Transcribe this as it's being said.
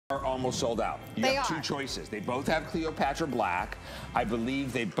are almost sold out. You have two choices. They both have Cleopatra Black. I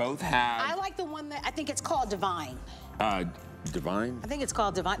believe they both have... I like the one that, I think it's called Divine. Divine? I think it's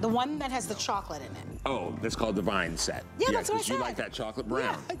called Divine. The one that has the chocolate in it. Oh, that's called Divine set. Yeah, that's what I said. You like that chocolate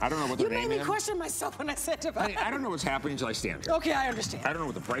brown. Yeah. I don't know what the name is. You made me question myself when I said Divine. I don't know what's happening until I stand here. Okay, I understand. I don't know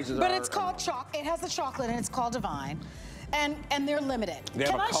what the prices are. But it's called chocolate. It has the chocolate and it's called Divine. And they're limited.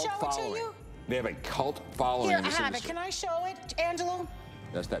 Can I show it to you? They have a cult following. Here, I have it. Can I show it, Angelo?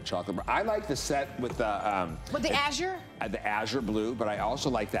 That's that chocolate. I like the set with the azure. The azure blue, but I also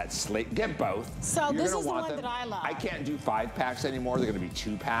like that slate. Get both. So this is the one that I love. I can't do 5-packs anymore. They're going to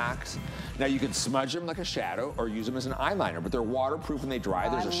be 2-packs. Now you can smudge them like a shadow or use them as an eyeliner, but they're waterproof when they dry.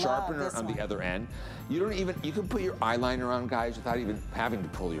 There's a sharpener on the other end. You can put your eyeliner on, guys, without even having to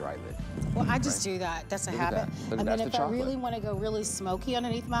pull your eyelid. Well, I just do that. That's a habit. I mean, if I really want to go really smoky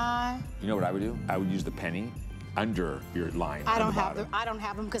underneath my eye. You know what I would do? I would use the penny under your line. I don't have them. I don't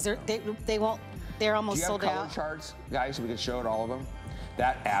have them because they won't. They're almost sold out. Do you have color charts, guys, so we can show it all of them?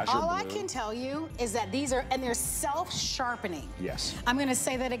 That azure blue. All I can tell you is that these are, and they're self-sharpening. Yes. I'm going to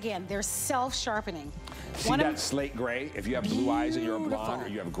say that again. They're self-sharpening. See that slate gray? If you have blue eyes and you're a blonde, or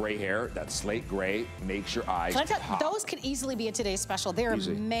you have gray hair, that slate gray makes your eyes pop. Those could easily be a today's special. They're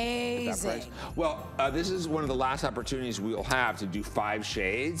amazing. Well, this is one of the last opportunities we'll have to do 5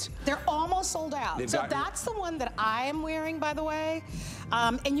 shades. They're almost sold out. So that's the one that I am wearing, by the way.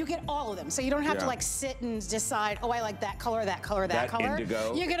 And you get all of them. So you don't have to like sit and decide, oh, I like that color, that color, that color.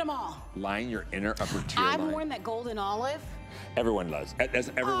 Indigo. You get them all. Line your inner upper tear line. I'm wearing that golden olive. Everyone loves.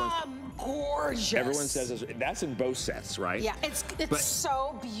 Everyone's gorgeous. Everyone says that's in both sets, right? Yeah, it's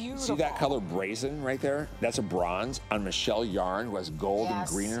so beautiful. See that color brazen right there? That's a bronze on Michelle Yarn, who has gold and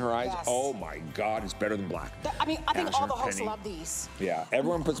green in her eyes. Yes. Oh my God, it's better than black. I mean, I think all the hosts love these. Yeah,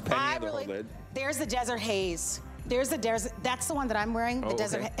 everyone puts penny on their whole lid. There's the Desert Haze. That's the one that I'm wearing. The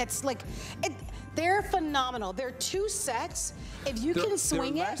Desert. It's like they're phenomenal. They're 2 sets. If you can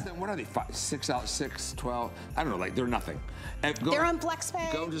swing they're less than, what are they? 6 out, 6, 12. I don't know. Like they're nothing. They're on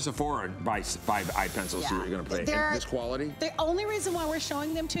FlexPay. Go to Sephora and buy 5 eye pencils. See what you're gonna pay. And this quality. The only reason why we're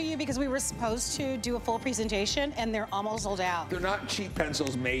showing them to you because we were supposed to do a full presentation and they're almost sold out. They're not cheap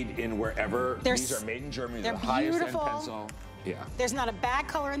pencils made in wherever. These are made in Germany. They're the highest end pencil. Yeah. There's not a bad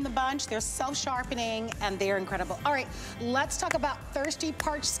color in the bunch. They're self-sharpening, and they're incredible. All right, let's talk about thirsty,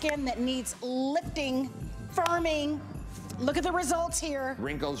 parched skin that needs lifting, firming. Look at the results here.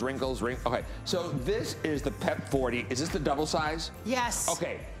 Wrinkles, wrinkles, wrinkles. Okay, so this is the Pep 40. Is this the double size? Yes.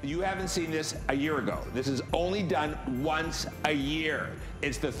 Okay, you haven't seen this a year ago. This is only done once a year.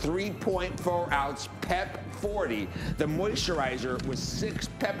 It's the 3.4 ounce Pep 40, the moisturizer with 6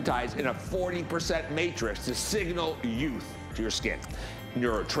 peptides in a 40% matrix to signal youth to your skin.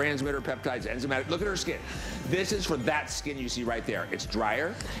 Neurotransmitter, peptides, enzymatic. Look at her skin. This is for that skin you see right there. It's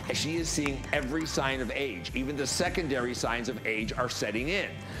drier, and she is seeing every sign of age. Even the secondary signs of age are setting in.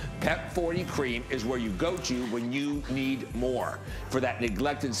 Pep 40 cream is where you go to when you need more for that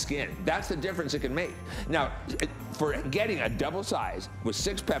neglected skin. That's the difference it can make. Now, for getting a double size with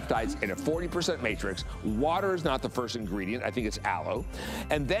 6 peptides in a 40% matrix, water is not the first ingredient. I think it's aloe.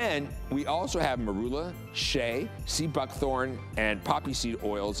 And then we also have marula, shea, sea buckthorn, and poppy seed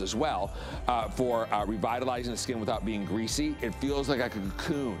oils as well for revitalizing the skin without being greasy. It feels like a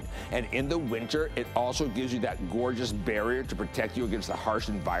cocoon. And in the winter, it also gives you that gorgeous barrier to protect you against the harsh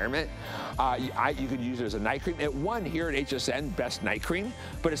environment. You could use it as a night cream. It won here at HSN Best Night Cream,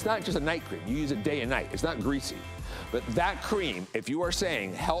 but it's not just a night cream. You use it day and night. It's not greasy. But that cream, if you are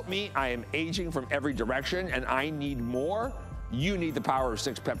saying, help me, I am aging from every direction and I need more, you need the power of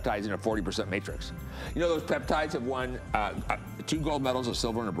 6 peptides in a 40% matrix. You know, those peptides have won 2 gold medals, a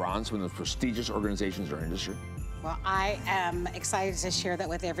silver and a bronze from those prestigious organizations in our industry. Well, I am excited to share that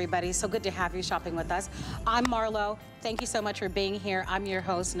with everybody. So good to have you shopping with us. I'm Marlo. Thank you so much for being here. I'm your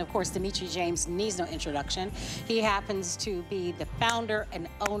host, and of course, Dimitri James needs no introduction. He happens to be the founder and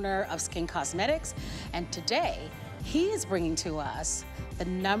owner of Skinn Cosmetics, and today, he is bringing to us the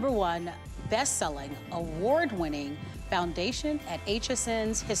 #1 best-selling, award-winning foundation at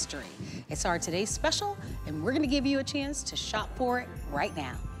HSN's history. It's our today's special, and we're gonna give you a chance to shop for it right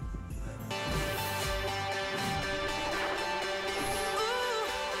now.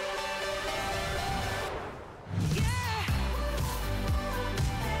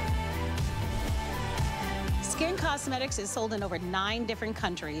 Skinn Cosmetics is sold in over 9 different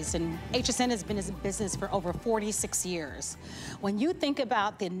countries, and HSN has been in business for over 46 years. When you think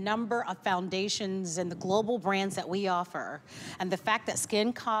about the number of foundations and the global brands that we offer, and the fact that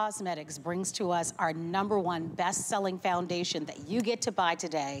Skinn Cosmetics brings to us our #1 best-selling foundation that you get to buy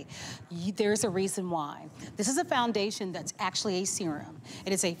today, there's a reason why. This is a foundation that's actually a serum.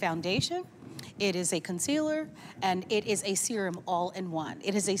 It is a foundation, it is a concealer, and it is a serum all in one.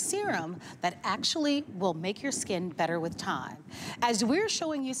 It is a serum that actually will make your skin better with time. As we're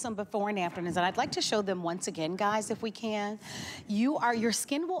showing you some before and afters, and I'd like to show them once again, guys, if we can, your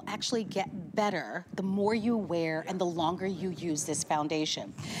skin will actually get better the more you wear and the longer you use this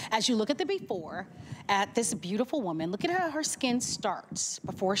foundation. As you look at the before, at this beautiful woman, look at how her skin starts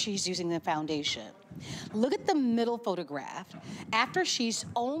before she's using the foundation. Look at the middle photograph. After she's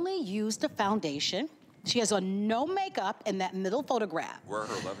only used the foundation, she has on no makeup in that middle photograph. Where are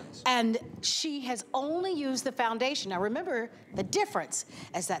her 11s? And she has only used the foundation. Now remember, the difference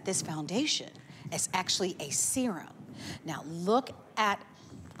is that this foundation is actually a serum. Now look at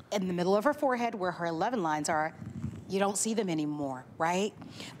in the middle of her forehead where her 11 lines are. You don't see them anymore, right?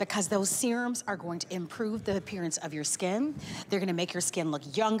 Because those serums are going to improve the appearance of your skin. They're gonna make your skin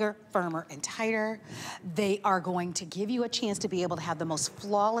look younger, firmer, and tighter. They are going to give you a chance to be able to have the most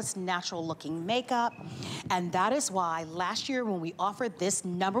flawless, natural looking makeup. And that is why last year when we offered this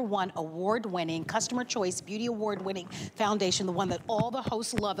 #1 award-winning, Customer Choice Beauty Award-winning foundation, the one that all the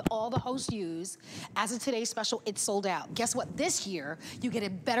hosts love, that all the hosts use, as of today's special, it's sold out. Guess what? This year, you get a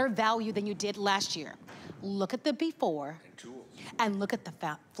better value than you did last year. Look at the before and look at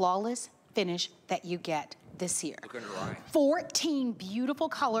the flawless finish that you get this year. 14 beautiful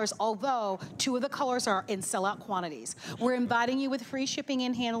colors, although 2 of the colors are in sellout quantities. We're inviting you with free shipping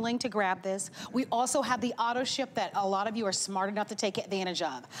and handling to grab this. We also have the auto ship that a lot of you are smart enough to take advantage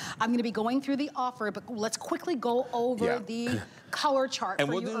of. I'm gonna be going through the offer, but let's quickly go over the color chart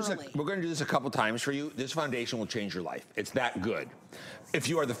for you early. We're gonna do this a couple times for you. This foundation will change your life. It's that good. If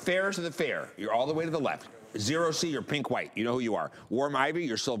you are the fairest of the fair, you're all the way to the left. 0C, you're pink white. You know who you are. Warm ivory,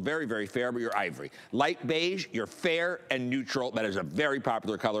 you're still very, very fair, but you're ivory. Light beige, you're fair and neutral. That is a very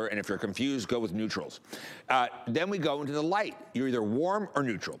popular color, and if you're confused, go with neutrals. Then we go into the light. You're either warm or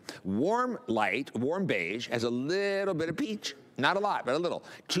neutral. Warm light, warm beige, has a little bit of peach. Not a lot, but a little.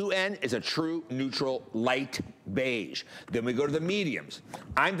 2N is a true neutral light beige. Then we go to the mediums.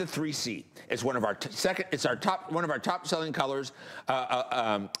 I'm the 3C. It's one of our one of our top selling colors.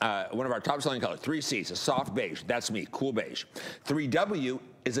 One of our top selling colors. 3C is a soft beige. That's me, cool beige. 3W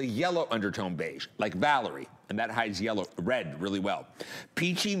is a yellow undertone beige, like Valerie, and that hides red really well.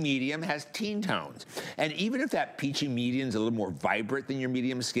 Peachy medium has teen tones. And even if that peachy medium is a little more vibrant than your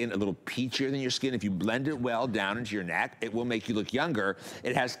medium skin, a little peachier than your skin, if you blend it well down into your neck, it will make you look younger.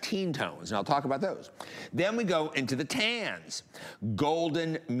 It has teen tones, and I'll talk about those. Then we go into the tans.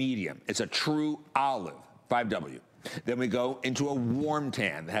 Golden medium, it's a true olive, 5W. Then we go into a warm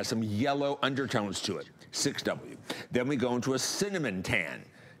tan that has some yellow undertones to it, 6W. Then we go into a cinnamon tan,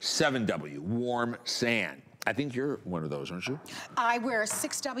 7W, warm sand. I think you're one of those, aren't you? I wear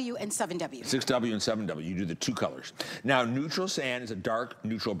 6W and 7W. 6W and 7W, you do the 2 colors. Now, neutral sand is a dark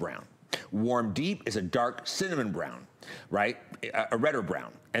neutral brown. Warm deep is a dark cinnamon brown, right? A redder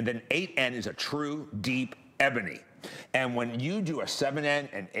brown. And then 8N is a true deep ebony. And when you do a 7N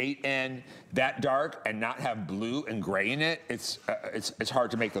and 8N that dark and not have blue and gray in it, it's hard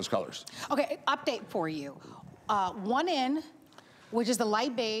to make those colors. Okay, update for you. 1N, which is the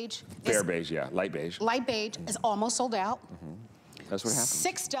light beige. Fair beige, yeah, light beige. Light beige is almost sold out. That's what happens.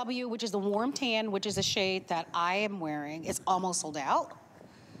 6W, which is the warm tan, which is a shade that I am wearing, is almost sold out.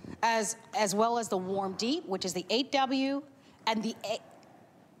 As well as the warm deep, which is the 8W,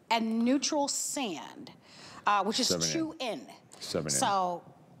 and neutral sand, which is 2N. 7N. So,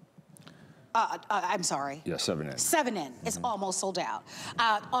 I'm sorry. Yeah, 7N. 7N is almost sold out.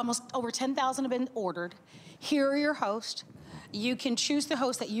 Almost over 10,000 have been ordered. Here are your hosts. You can choose the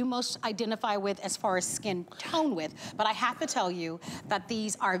host that you most identify with as far as skin tone with, but I have to tell you that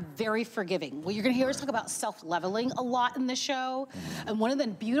these are very forgiving. Well, you're gonna hear us talk about self-leveling a lot in the show, and one of the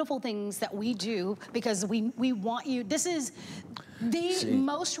beautiful things that we do, because we want you, this is the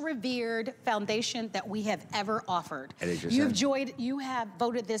most revered foundation that we have ever offered. You have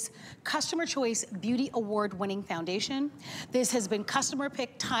voted this Customer Choice Beauty Award winning foundation. This has been customer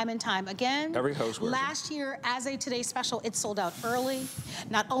picked time and time again. Every host wears Last year, as a Today Special, it sold out early.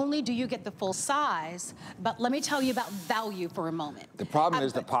 Not only do you get the full size, but let me tell you about value for a moment. The problem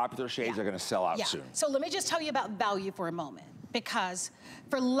is the popular shades are gonna sell out soon. So let me just tell you about value for a moment. because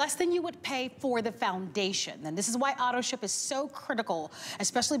for less than you would pay for the foundation, and this is why auto ship is so critical,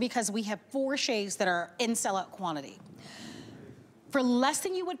 especially because we have 4 shades that are in sellout quantity. For less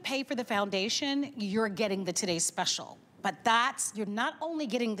than you would pay for the foundation, you're getting the Today's Special. But you're not only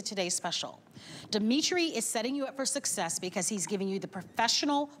getting the Today's Special. Dimitri is setting you up for success because he's giving you the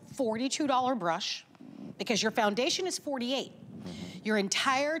professional $42 brush, because your foundation is $48. Your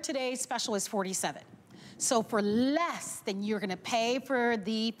entire Today's Special is $47. So for less than you're gonna pay for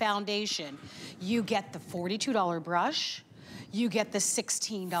the foundation, you get the $42 brush, you get the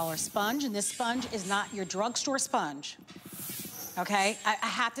 $16 sponge, and this sponge is not your drugstore sponge. Okay, I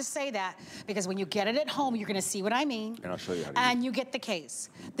have to say that because when you get it at home, you're gonna see what I mean. And I'll show you how to And you get the case.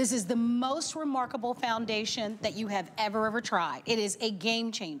 This is the most remarkable foundation that you have ever tried. It is a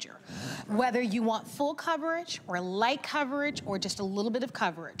game changer. Whether you want full coverage or light coverage or just a little bit of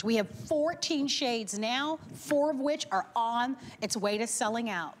coverage. We have 14 shades now, 4 of which are on its way to selling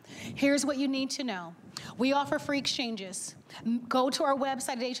out. Here's what you need to know. We offer free exchanges. Go to our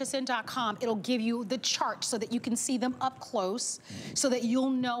website at hsn.com. It'll give you the chart so that you can see them up close, so that you'll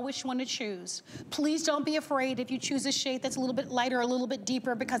know which one to choose. Please don't be afraid if you choose a shade that's a little bit lighter or a little bit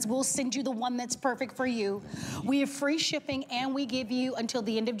deeper, because we'll send you the one that's perfect for you. We have free shipping, and we give you until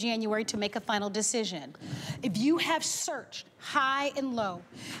the end of January to make a final decision. If you have searched high and low,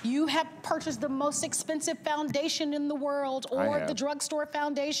 you have purchased the most expensive foundation in the world or the drugstore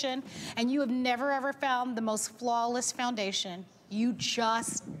foundation, and you have never ever found the most flawless foundation, you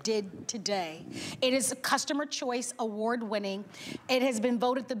just did today. It is customer choice award winning. It has been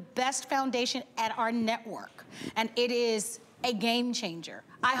voted the best foundation at our network, and it is a game changer.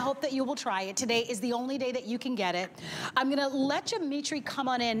 I hope that you will try it. Today is the only day that you can get it. I'm gonna let Dimitri come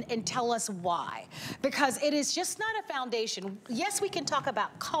on in and tell us why, because it is just not a foundation. Yes, we can talk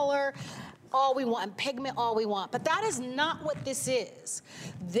about color all we want and pigment all we want, but that is not what this is.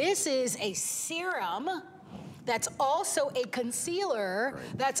 This is a serum that's also a concealer,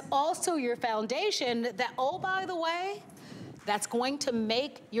 that's also your foundation that, oh, by the way, that's going to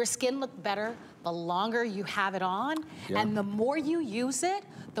make your skin look better the longer you have it on. And the more you use it,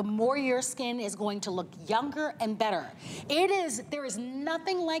 the more your skin is going to look younger and better. There is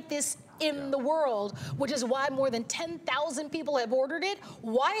nothing like this in the world, which is why more than 10,000 people have ordered it,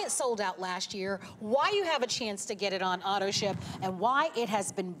 why it sold out last year, why you have a chance to get it on auto ship, and why it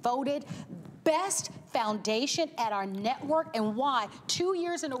has been voted best foundation at our network, and why 2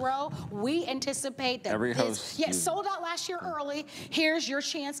 years in a row we anticipate that every host sold out last year early. Here's your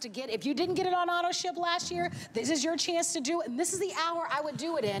chance to get, if you didn't get it on auto ship last year, this is your chance to do it, and this is the hour I would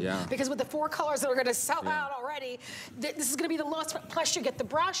do it in, because with the 4 colors that are gonna sell out already, this is gonna be the lowest, plus you get the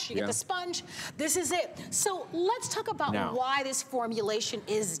brush, you get the sponge, this is it. So let's talk about why this formulation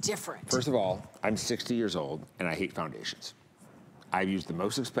is different. First of all, I'm 60 years old and I hate foundations. I've used the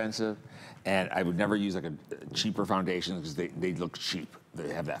most expensive, and I would never use like a cheaper foundation because they look cheap.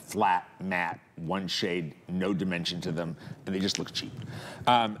 They have that flat, matte, one shade, no dimension to them, and they just look cheap.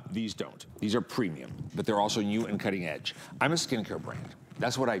 These don't. These are premium, but they're also new and cutting edge. I'm a skincare brand.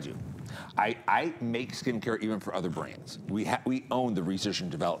 That's what I do. I make skincare even for other brands. We own the research and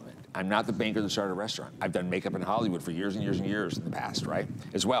development. I'm not the banker that started a restaurant. I've done makeup in Hollywood for years and years and years in the past, right,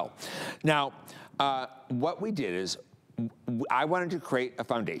 as well. Now, what we did is, I wanted to create a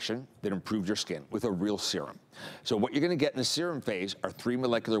foundation that improved your skin with a real serum. So what you're gonna get in the serum phase are 3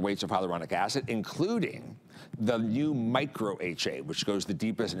 molecular weights of hyaluronic acid, including the new micro HA, which goes the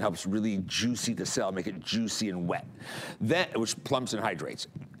deepest and helps really juicy the cell, make it juicy and wet, which plumps and hydrates.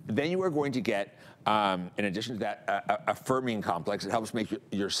 Then you are going to get, in addition to that, a firming complex that helps make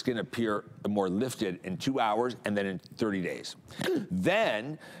your skin appear more lifted in 2 hours and then in 30 days.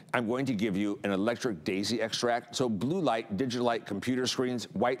 Then I'm going to give you an electric daisy extract. So blue light, digital light, computer screens,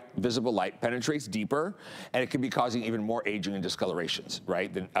 white visible light penetrates deeper, and it can be causing even more aging and discolorations,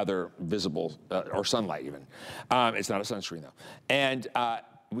 right, than other visible, or sunlight even. It's not a sunscreen though. And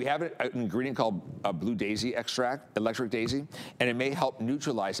we have an ingredient called blue daisy extract, electric daisy, and it may help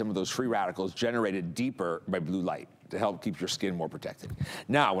neutralize some of those free radicals generated deeper by blue light to help keep your skin more protected.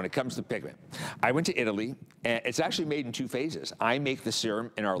 Now, when it comes to pigment, I went to Italy, and it's actually made in 2 phases. I make the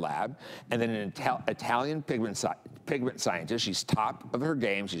serum in our lab, and then an Italian pigment scientist, she's top of her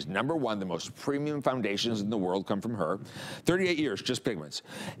game, she's #1, the most premium foundations in the world come from her, 38 years, just pigments.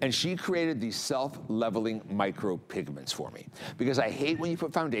 And she created these self-leveling micro pigments for me, because I hate when you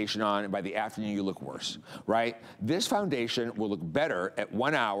put foundation on and by the afternoon you look worse, right? This foundation will look better at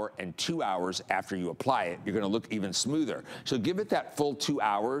 1 hour and 2 hours after you apply it. You're gonna look even smoother. So give it that full 2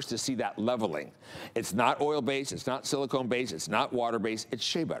 hours to see that leveling. It's not oil-based, it's not silicone-based, it's not water-based, it's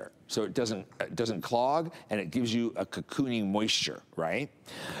shea butter. So it doesn't clog, and it gives you a cocooning moisture, right?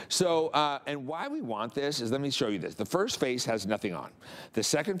 So, and why we want this is, let me show you this. The first face has nothing on. The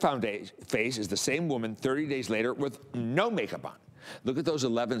second face is the same woman 30 days later with no makeup on. Look at those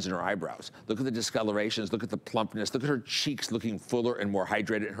 11s in her eyebrows. Look at the discolorations. Look at the plumpness. Look at her cheeks looking fuller and more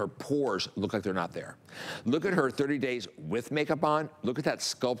hydrated, and her pores look like they're not there. Look at her 30 days with makeup on. Look at that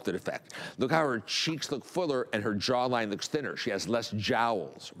sculpted effect. Look how her cheeks look fuller and her jawline looks thinner. She has less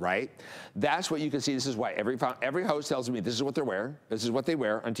jowls, right? That's what you can see. This is why every host tells me this is what they're wearing. This is what they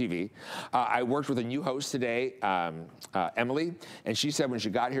wear on TV. I worked with a new host today, Emily, and she said when she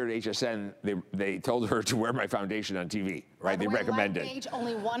got here at HSN, they told her to wear my foundation on TV, right? They recommended. Light beige,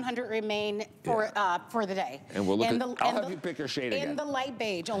 only 100 remain for the day. And we'll look I'll have you pick your shade again. In the light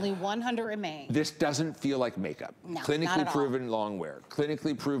beige, only 100 remain. This doesn't feel like makeup. No, clinically not at proven long wear.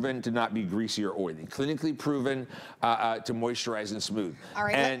 Clinically proven to not be greasy or oily. Clinically proven to moisturize and smooth. All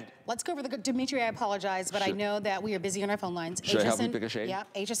right, and let's go over the, Dimitri, I apologize, but I know that we are busy on our phone lines. Should I help you pick a shade? Yeah,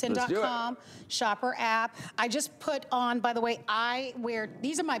 hsn.com, shopper app. I just put on, by the way, I wear,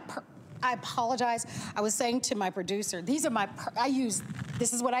 these are my, I apologize. I was saying to my producer, these are my,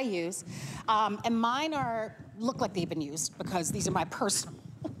 this is what I use. And mine look like they've been used because these are my personal.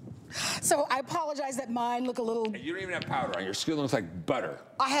 So I apologize that mine look a little. And you don't even have powder on. Your skin looks like butter.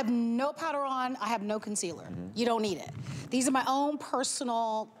 I have no powder on. I have no concealer. You don't need it. These are my own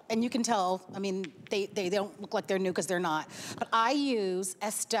personal, and you can tell, I mean, they don't look like they're new because they're not. But I use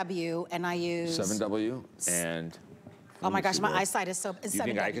SW and I use 7W and. Oh my gosh, my eyesight is so. You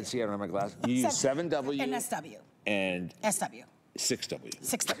think I can see? I don't have my glasses. You use 7W and SW and SW. 6W.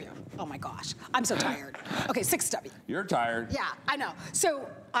 6W. Oh my gosh, I'm so tired. Okay, 6W. You're tired. Yeah, I know. So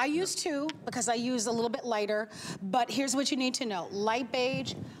I use 2 because I use a little bit lighter, but here's what you need to know. Light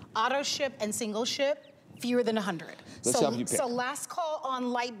beige, auto ship and single ship, fewer than 100. Let's help you pick. So last call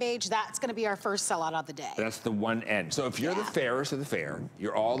on light beige, that's gonna be our first sellout of the day. That's the one end. So if you're the fairest of the fair,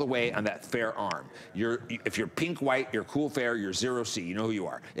 you're all the way on that fair arm. If you're pink white, you're cool fair, you're 0C, you know who you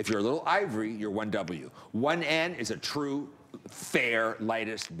are. If you're a little ivory, you're 1W. 1N is a true fair,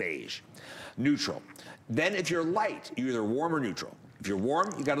 lightest beige. Neutral. Then if you're light, you're either warm or neutral. If you're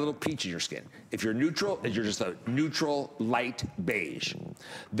warm, you got a little peach in your skin. If you're neutral, you're just a neutral, light beige.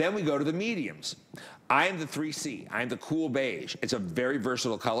 Then we go to the mediums. I am the 3C. I am the cool beige. It's a very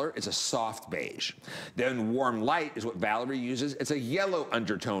versatile color. It's a soft beige. Then warm light is what Valerie uses. It's a yellow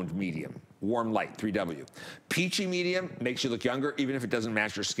undertoned medium. Warm light, 3W. Peachy medium makes you look younger, even if it doesn't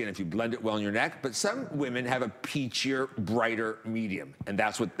match your skin if you blend it well in your neck. But some women have a peachier, brighter medium, and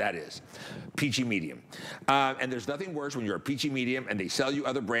that's what that is. Peachy medium. And there's nothing worse when you're a peachy medium and they sell you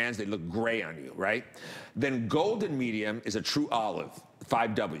other brands, they look gray on you, right? Then golden medium is a true olive,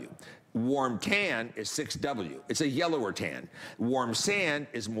 5W. Warm tan is 6W. It's a yellower tan. Warm sand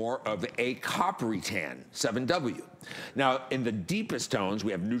is more of a coppery tan, 7W. Now, in the deepest tones,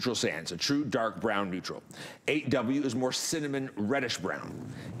 we have neutral sands, a true dark brown neutral. 8W is more cinnamon reddish brown.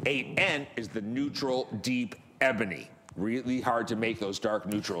 8N is the neutral deep ebony. Really hard to make those dark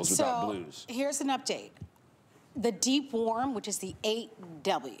neutrals without blues. Here's an update. The deep warm, which is the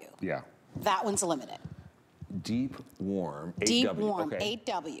 8W. Yeah. That one's limited. Deep warm, 8W. Deep warm,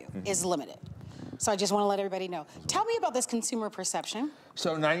 8W is limited. So I just want to let everybody know. Tell me about this consumer perception.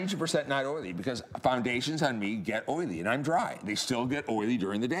 So 92% not oily, because foundations on me get oily and I'm dry. They still get oily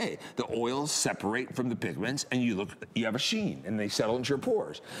during the day. The oils separate from the pigments and you have a sheen and they settle into your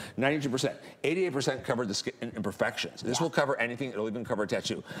pores. 92%. 88% cover the skin imperfections. This will cover anything. It'll even cover a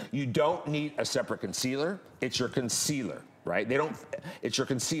tattoo. You don't need a separate concealer. It's your concealer, right? It's your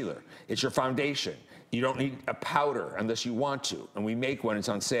concealer. It's your foundation. You don't need a powder unless you want to. And we make one, it's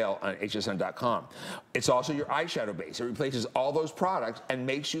on sale on hsn.com. It's also your eyeshadow base. It replaces all those products and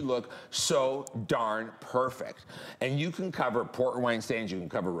makes you look so darn perfect. And you can cover port and wine stains, you can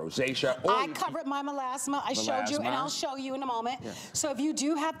cover rosacea. I covered my melasma. I showed you, and I'll show you in a moment. Yeah. So if you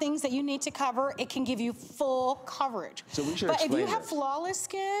do have things that you need to cover, it can give you full coverage. So we should But if you have this. flawless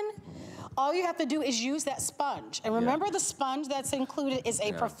skin, all you have to do is use that sponge. And remember, the sponge that's included is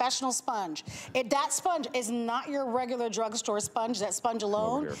a professional sponge. That sponge is not your regular drugstore sponge. That sponge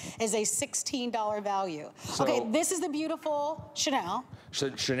alone is a $16 value. So, okay, this is the beautiful Chanel.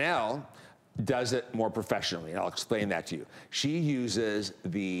 So Chanel does it more professionally, and I'll explain that to you. She uses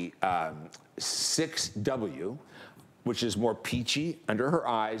the 6W which is more peachy under her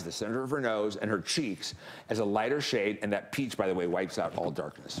eyes, the center of her nose, and her cheeks, as a lighter shade. And that peach, by the way, wipes out all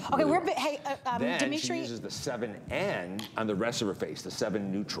darkness. Okay, really hey, then Dimitri. she uses the 7N on the rest of her face, the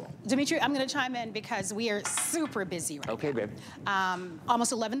 7 neutral. Dimitri, I'm going to chime in because we are super busy right now. Okay, babe.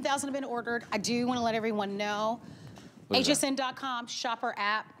 Almost 11,000 have been ordered. I do want to let everyone know, hsn.com, shop our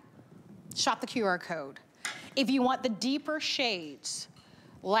app, shop the QR code. If you want the deeper shades,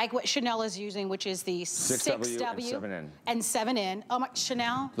 like what Chanel is using, which is the 6W and 7N. Oh my,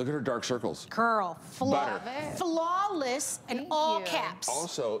 Chanel. Look at her dark circles. Girl, flawless in all caps.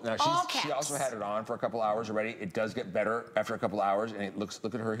 Also, now she also had it on for a couple hours already. It does get better after a couple hours, and it looks,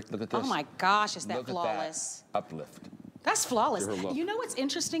 look at her, look at this. Oh my gosh, is that flawless? At that uplift. That's flawless. You know what's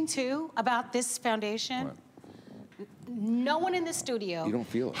interesting too about this foundation? What? No one in the studio you don't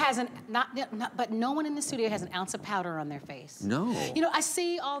feel it. has but no one in the studio has an ounce of powder on their face. No. You know, I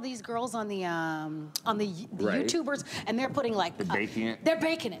see all these girls on the YouTubers, and they're putting like they're baking it. They're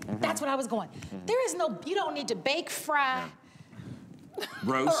baking it. That's what I was going. There is no. You don't need to bake, fry,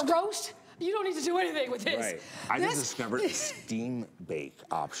 roast. or roast. You don't need to do anything with this. Right. I just discovered a steam bake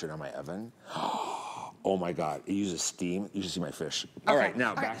option on my oven. Oh my God, it uses steam. You should see my fish. All right,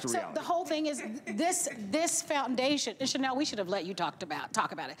 now back to reality. So the whole thing is this foundation, and Chanel, we should have let you talk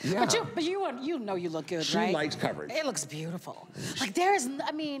about it. Yeah. But you know you look good, she right? She likes coverage. It looks beautiful. Like there's,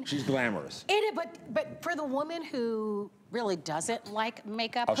 I mean. She's glamorous. But for the woman who really doesn't like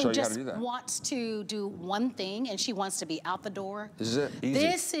makeup, I'll show who you how just to do that. wants to do one thing and she wants to be out the door. This is it. Easy.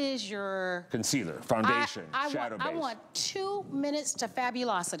 This is your concealer, foundation, shadow base. I want 2 minutes to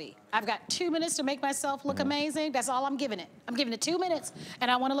fabulosity. I've got 2 minutes to make myself look amazing. That's all I'm giving it. I'm giving it 2 minutes,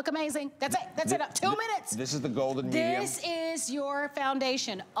 and I want to look amazing. That's it. That's it. 2 minutes. This is the golden medium. This is your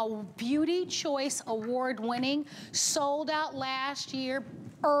foundation. A Beauty Choice Award-winning, sold out last year.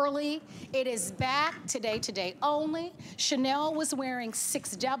 Early. It is back today only. Chanel was wearing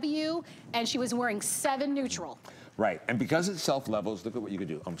 6W and she was wearing 7 neutral. Right, and because it self-levels, look at what you could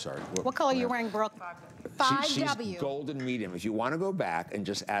do. I'm sorry. What color are you wearing, Brooke? 5W. She's golden medium. If you want to go back and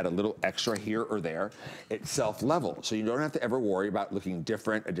just add a little extra here or there, it's self-level. So you don't have to ever worry about looking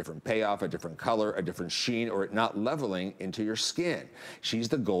different, a different payoff, a different color, a different sheen, or it not leveling into your skin. She's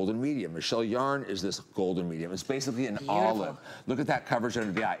the golden medium. Michelle Yarn is this golden medium. It's basically an olive. Look at that coverage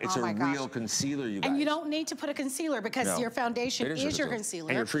under the eye. It's a real concealer, you guys. And you don't need to put a concealer because your foundation is your concealer.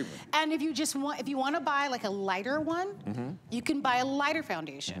 And your treatment. And if you want to buy like a lighter one, you can buy a lighter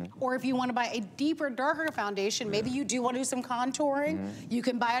foundation. Or if you want to buy a deeper, darker foundation, maybe you do want to do some contouring, you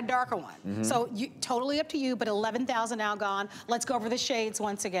can buy a darker one. So totally up to you, but 11,000 now gone. Let's go over the shades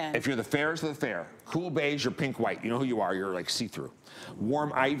once again. If you're the fairest of the fair, cool beige or pink white, you know who you are, you're like see-through.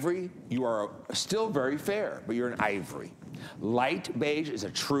 Warm ivory, you are still very fair, but you're an ivory. Light beige is a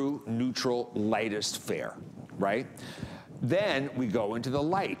true neutral, lightest fair, right? Then we go into the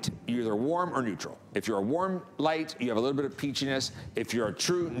light. You're either warm or neutral. If you're a warm light, you have a little bit of peachiness. If you're a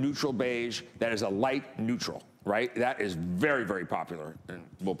true neutral beige, that is a light neutral, right? That is very, very popular and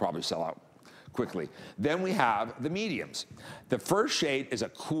will probably sell out quickly. Then we have the mediums. The first shade is a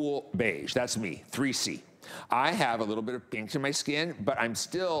cool beige. That's me, 3C. I have a little bit of pink in my skin, but I'm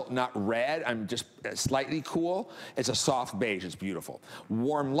still not red. I'm just slightly cool. It's a soft beige. It's beautiful.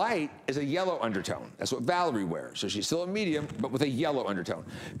 Warm light is a yellow undertone. That's what Valerie wears. So she's still a medium, but with a yellow undertone.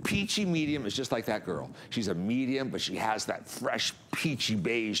 Peachy medium is just like that girl. She's a medium, but she has that fresh peachy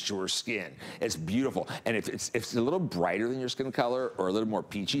beige to her skin. It's beautiful. And if it's a little brighter than your skin color or a little more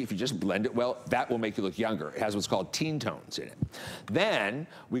peachy, if you just blend it well, that will make you look younger. It has what's called teen tones in it. Then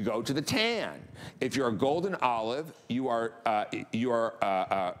we go to the tan. If you're a golden olive, you are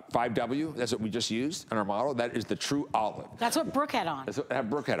 5W. That's what we just used on our model. That is the true olive. That's what Brooke had on. That's what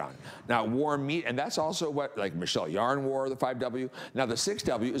Brooke had on. Now, warm meat, and that's also what like Michelle Yarn wore, the 5W. Now, the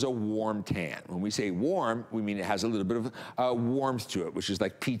 6W is a warm tan. When we say warm, we mean it has a little bit of warmth to it, which is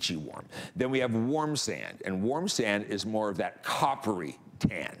like peachy warm. Then we have warm sand, and warm sand is more of that coppery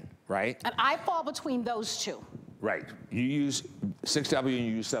tan, right? And I fall between those two. Right. You use 6W and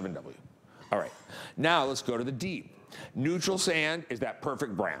you use 7W. All right, now let's go to the deep. Neutral sand is that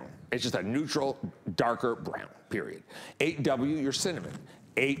perfect brown. It's just a neutral, darker brown, period. 8W, you're cinnamon.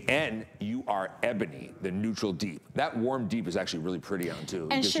 8N, you are ebony, the neutral deep. That warm deep is actually really pretty on, too.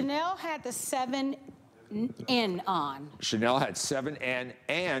 And Chanel had the 7N on. Chanel had 7N,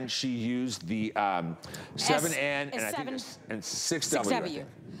 and she used the 7N and 6W.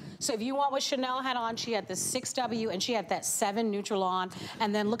 So if you want what Chanel had on, she had the 6W and she had that 7 neutral on.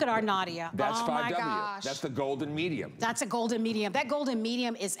 And then look at our Nadia. That's 5W. My gosh. That's the golden medium. That's a golden medium. That golden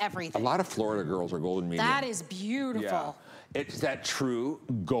medium is everything. A lot of Florida girls are golden medium. That is beautiful. It's that true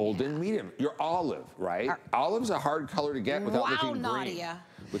golden medium. Your olive, right? Olive's a hard color to get without looking green. Nadia.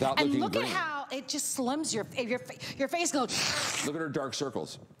 Without looking green. And look at how it just slims your face goes. Look at her dark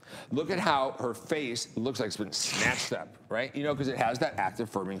circles. Look at how her face looks like it's been snatched up, right? You know, because it has that active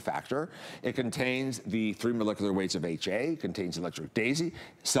firming factor. It contains the 3 molecular weights of HA, contains electric daisy,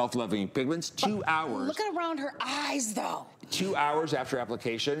 self-leveling pigments, 2 hours. Look at around her eyes, though. 2 hours after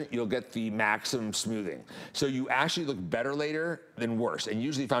application, you'll get the maximum smoothing. So you actually look better later than worse. And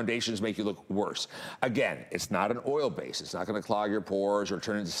usually foundations make you look worse. Again, it's not an oil base. It's not gonna clog your pores or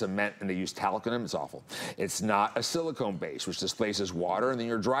turn into cement, and they use talc in them. It's awful. It's not a silicone base, which displaces water and then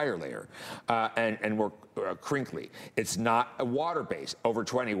your dryer layer, and more crinkly. It's not a water base. Over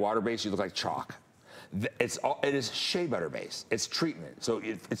 20, water base, you look like chalk. It is shea butter base. It's treatment, so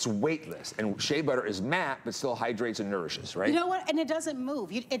it's weightless. And shea butter is matte, but still hydrates and nourishes, right? You know what? And it doesn't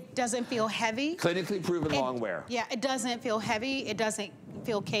move. It doesn't feel heavy. Clinically proven long wear. Yeah, it doesn't feel heavy. It doesn't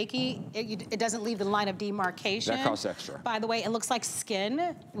feel cakey. It doesn't leave the line of demarcation. That costs extra. By the way, it looks like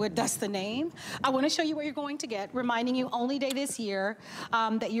Skinn, that's the name. I want to show you what you're going to get, reminding you only day this year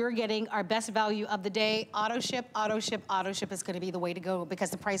that you're getting our best value of the day. Auto ship, auto ship, auto ship is going to be the way to go because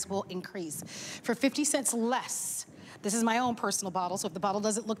the price will increase. For 50 cents less. This is my own personal bottle, so if the bottle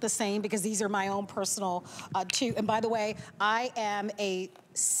doesn't look the same, because these are my own personal too. And by the way, I am a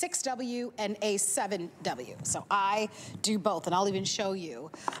 6W and a 7W, so I do both, and I'll even show you.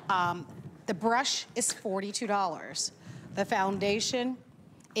 The brush is $42. The foundation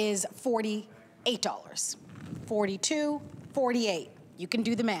is $48. 42, 48. You can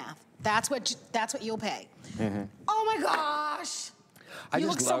do the math. That's what you'll pay. Oh my gosh! You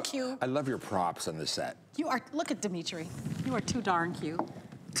look so cute. I love your props on the set. You are, look at Dimitri. You are too darn cute. You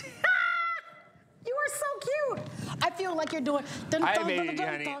are so cute. I feel like you're doing. I made it,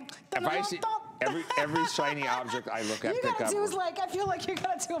 honey. If I see every shiny object I look at, pick up. I feel like you're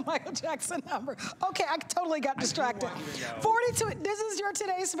gonna do a Michael Jackson number. Okay, I totally got distracted. 42. This is your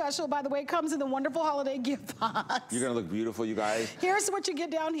today's special, by the way. It comes in the wonderful holiday gift box. You're gonna look beautiful, you guys. Here's what you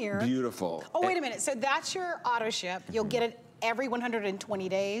get down here. Beautiful. Oh, wait a minute. So that's your auto ship. You'll get it every 120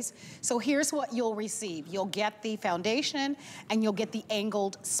 days. So here's what you'll receive. You'll get the foundation and you'll get the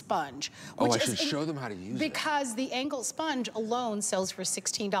angled sponge. Oh, I should show them how to use it. Because the angled sponge alone sells for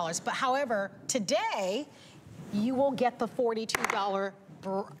 $16. But however, today, you will get the $42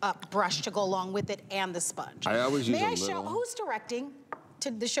 brush to go along with it and the sponge. I always use a little. Show, who's directing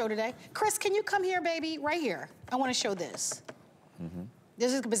to the show today? Chris, can you come here, baby? Right here. I want to show this.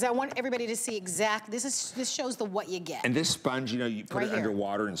 This is because I want everybody to see exactly. This shows the what you get. And this sponge, you know, you put it under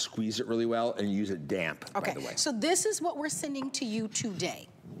water and squeeze it really well, and use it damp. Okay. By the way. So this is what we're sending to you today: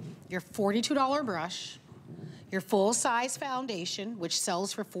 your $42 brush, your full-size foundation, which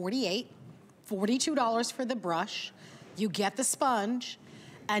sells for $48, $42 for the brush. You get the sponge,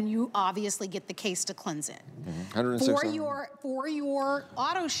 and you obviously get the case to cleanse it. For your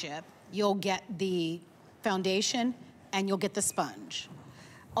auto ship, you'll get the foundation and you'll get the sponge.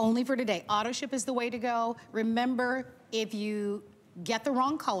 Only for today. Auto ship is the way to go. Remember, if you get the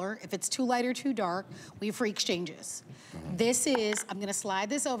wrong color, if it's too light or too dark, we have free exchanges. This is, I'm gonna slide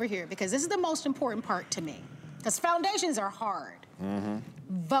this over here because this is the most important part to me. Because foundations are hard.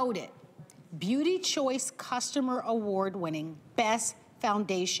 Voted Beauty Choice Customer Award winning Best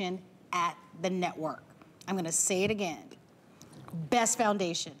Foundation at the network. I'm gonna say it again. Best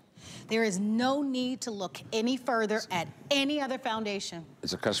foundation. There is no need to look any further at any other foundation.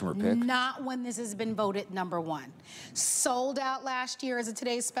 It's a customer pick. Not when this has been voted #1. Sold out last year as a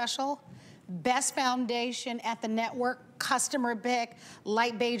today's special. Best foundation at the network, customer pick.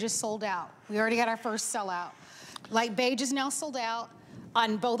 Light beige is sold out. We already got our first sellout. Light beige is now sold out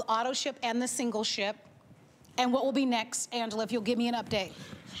on both auto ship and the single ship. And what will be next, Angela, if you'll give me an update?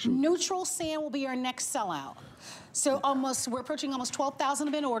 Sure. Neutral sand will be our next sellout. So we're approaching almost 12,000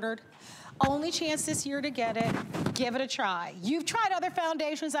 have been ordered. Only chance this year to get it. Give it a try. You've tried other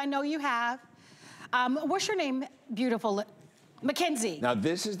foundations, I know you have. What's your name, beautiful? Mackenzie. Now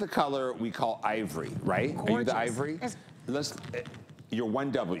this is the color we call ivory, right? Gorgeous. Are you the ivory? You're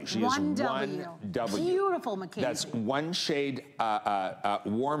 1W. She is 1W. Beautiful, Mackenzie. That's one shade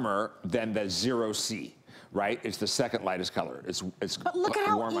warmer than the 0C. Right? It's the second lightest color. It's but look at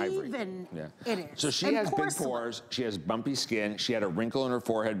how warm ivory. Even it is. So she has big pores. She has bumpy skin. She had a wrinkle in her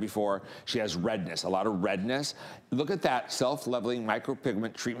forehead before. She has redness, a lot of redness. Look at that self-leveling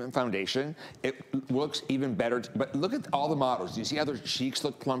micropigment treatment foundation. It looks even better. But look at all the models. Do you see how their cheeks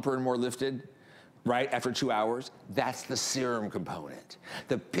look plumper and more lifted? right, after 2 hours, that's the serum component.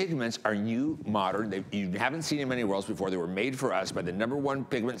 The pigments are new, modern. You haven't seen them anywhere else before. They were made for us by the #1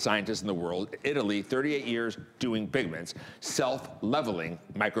 pigment scientist in the world, Italy, 38 years doing pigments, self-leveling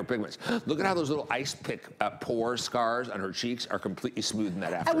micropigments. Look at how those little ice pick pore scars on her cheeks are completely smooth in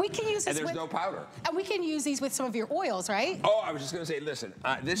that after. And we can use this and there's no powder. And we can use these with some of your oils, right? Oh, I was just gonna say, listen,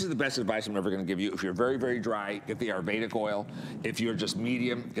 this is the best advice I'm ever gonna give you. If you're very, very dry, get the Ayurvedic oil. If you're just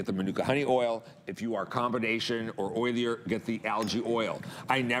medium, get the Manuka honey oil. If you are combination or oilier, get the algae oil.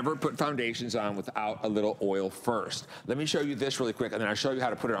 I never put foundations on without a little oil first. Let me show you this really quick, and then I'll show you how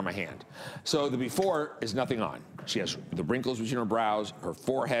to put it on my hand. So the before is nothing on. She has the wrinkles between her brows, her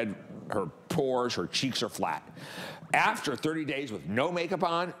forehead, her pores, her cheeks are flat. After 30 days with no makeup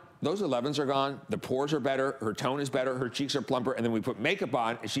on, those 11s are gone, the pores are better, her tone is better, her cheeks are plumper, and then we put makeup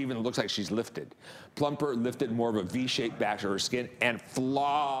on, and she even looks like she's lifted. Plumper, lifted, more of a V-shape back to her skin, and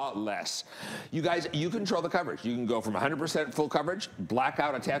flawless. You guys, you control the coverage. You can go from 100% full coverage, black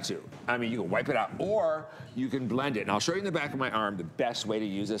out a tattoo. I mean, you can wipe it out, or you can blend it. And I'll show you in the back of my arm the best way to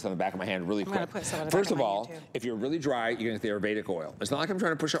use this on the back of my hand really quick. First of all, if you're really dry, you're gonna get the Ayurvedic oil. It's not like I'm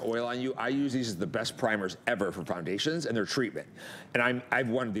trying to push an oil on you. I use these as the best primers ever for foundations and their treatment. And I've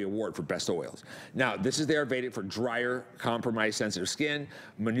won the award for best oils. Now, this is the Ayurvedic for drier, compromised, sensitive skin,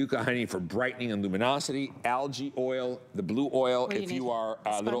 Manuka honey for brightening and luminosity, algae oil, the blue oil if you are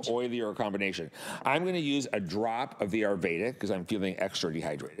a little oily or a combination. I'm gonna use a drop of the Ayurvedic because I'm feeling extra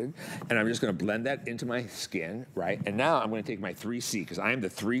dehydrated, and I'm just gonna blend that into my skin, right? And now I'm gonna take my 3C, because I am the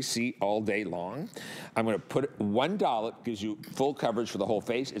 3C all day long. I'm gonna put one dollop, gives you full coverage for the whole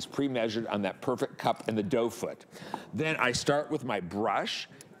face. It's pre-measured on that perfect cup in the doe foot. Then I start with my brush,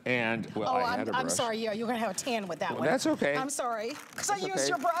 and, well, I had a brush. I'm sorry, yeah, you're gonna have a tan with that one. That's okay. I'm sorry, because I used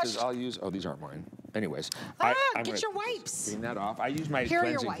your brush. I'll use, oh, these aren't mine. Anyways. I'm get your wipes. Clean that off. I use my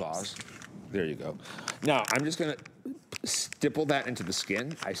cleansing cloths. There you go. Now, I'm just gonna stipple that into the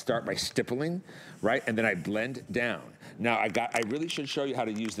skin. I start by stippling, right? And then I blend down. Now, I really should show you how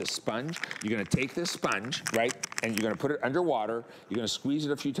to use this sponge. You're gonna take this sponge, right? And you're gonna put it under water. You're gonna squeeze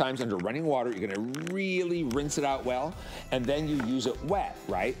it a few times under running water. You're gonna really rinse it out well. And then you use it wet,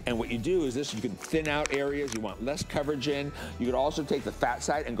 right? And what you do is this, you can thin out areas. You want less coverage in. You could also take the fat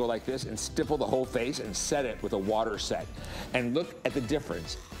side and go like this and stipple the whole face and set it with a water set. And look at the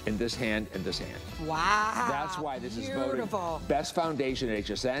difference in this hand and this hand. Wow. That's why this is voted best foundation at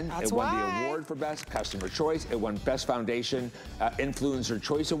HSN. It won the award for best customer choice. It won best foundation influencer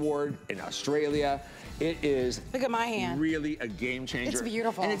choice award in Australia. It is look at my hand. Really a game changer. It's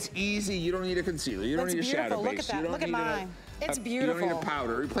beautiful. And it's easy. You don't need a concealer. You don't need a shadow base. Look at that. Look at mine. It's beautiful. You don't need a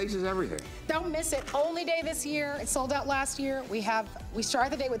powder. It replaces everything. Don't miss it. Only day this year. It sold out last year. We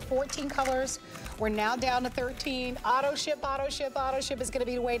started the day with 14 colors. We're now down to 13. Auto ship, auto ship, auto ship is going to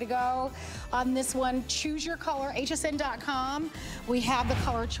be the way to go on this one. Choose your color, hsn.com. We have the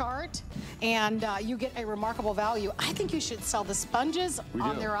color chart, and you get a remarkable value. I think you should sell the sponges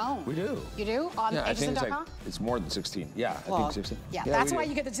on their own. We do. You do? On hsn.com? It's more than 16. Yeah, I think 16. Yeah, that's why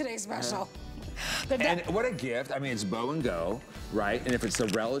you get the today's special. And what a gift. I mean, it's bow and go, right? And if it's a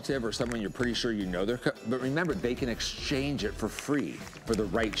relative or someone you're pretty sure you know, but remember, they can exchange it for free for the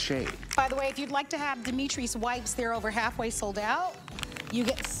right shade. By the way, if you'd like to have Dimitri's wipes, they're over halfway sold out. You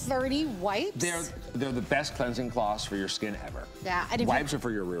get 30 wipes. They're the best cleansing cloths for your skin ever. Yeah. And wipes are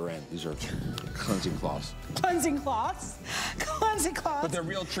for your rear end. These are cleansing cloths. Cleansing cloths? Cleansing cloths. But they're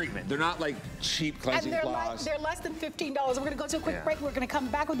real treatment. They're not like cheap cleansing cloths. They're less than $15. We're going to go to a quick break. We're going to come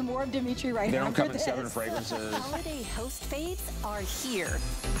back with more of Dimitri right now. They don't come in 7 fragrances. Holiday host fades are here.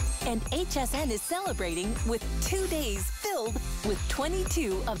 And HSN is celebrating with 2 days filled with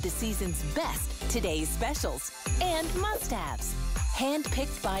 22 of the season's best today's specials and must-haves.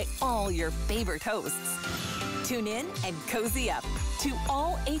 Handpicked by all your favorite hosts. Tune in and cozy up to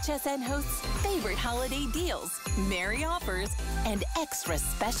all HSN hosts' favorite holiday deals, merry offers, and extra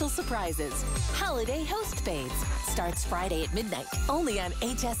special surprises. Holiday Host Fades starts Friday at midnight, only on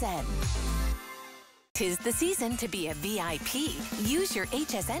HSN. 'Tis the season to be a VIP. Use your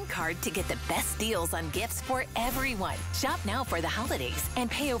HSN card to get the best deals on gifts for everyone. Shop now for the holidays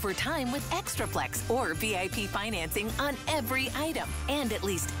and pay over time with ExtraFlex or VIP financing on every item. And at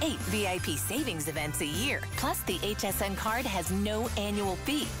least 8 VIP savings events a year. Plus, the HSN card has no annual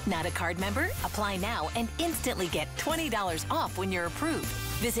fee. Not a card member? Apply now and instantly get $20 off when you're approved.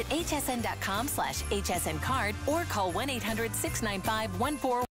 Visit hsn.com/HSN card or call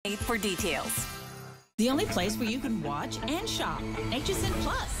 1-800-695-1418 for details. The only place where you can watch and shop. HSN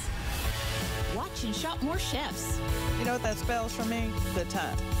Plus. Watch and shop more chefs. You know what that spells for me? Good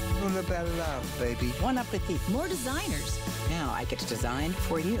time. Una bella love, baby. Bon appetit. More designers. Now I get to design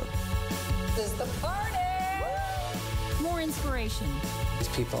for you. This is the party. More inspiration. These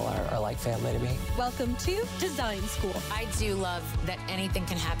people are like family to me. Welcome to Design School. I do love that anything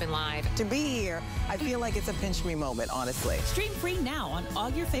can happen live. To be here, I feel like it's a pinch me moment, honestly. Stream free now on all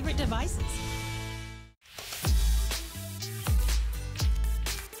your favorite devices.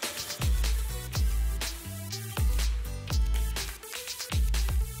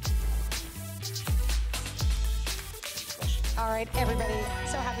 All right, everybody,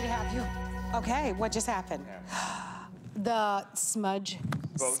 so happy to have you. Okay, what just happened? The smudge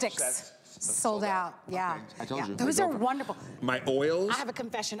sticks sold out. Yeah. Okay, I told you. Those are wonderful. My oils. I have a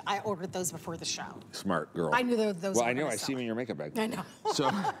confession. I ordered those before the show. Smart girl. I knew those Well, were I know. gonna I see them in your makeup bag. I know. So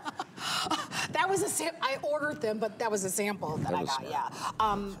that was I ordered them, but that was a sample that I got. smart.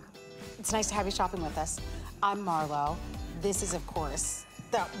 Yeah. It's nice to have you shopping with us. I'm Marlo. This is, of course,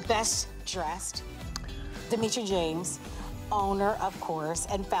 the best dressed Demetri James, owner, of course,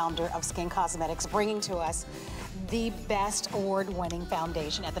 and founder of Skinn Cosmetics, bringing to us the best award-winning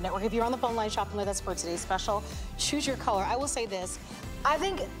foundation at the network. If you're on the phone line shopping with us for today's special, choose your color. I will say this, I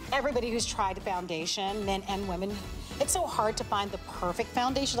think everybody who's tried foundation, men and women, it's so hard to find the perfect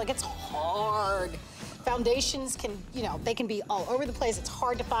foundation. Like, it's hard. Foundations can, you know, they can be all over the place. It's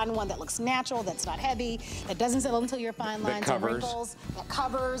hard to find one that looks natural, that's not heavy, that doesn't settle into your fine lines and wrinkles, that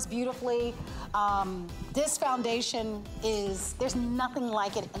covers beautifully. This foundation is, there's nothing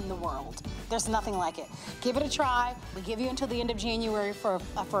like it in the world. There's nothing like it. Give it a try. We give you until the end of January for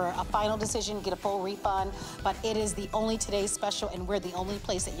a final decision, get a full refund, but it is the only today's special, and we're the only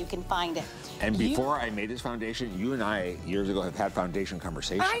place that you can find it. And before I made this foundation, you and I, years ago, have had foundation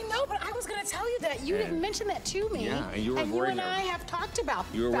conversations. I know, but I was gonna tell you that. You didn't mention that to me. Yeah, and you were and wearing I have talked about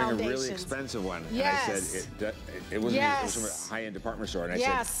You were wearing a really foundations. expensive one. Yes. And I said it wasn't it was from a high-end department store. And I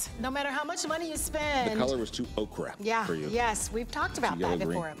Yes, no matter how much money you spend. said, the color was too ochre for you. Yes, we've talked about Yellow that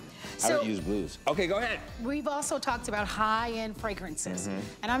before. green. I don't use blues. Okay, go ahead. We've also talked about high-end fragrances.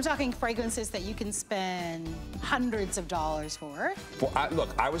 And I'm talking fragrances that you can spend hundreds of dollars for. Look,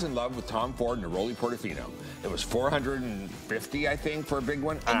 I was in love with Tom Ford Neroli Portofino. It was $450, I think, for a big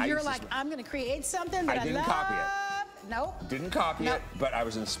one. And you're like, I'm gonna create something that I didn't love. copy it. Nope. Didn't copy it, but I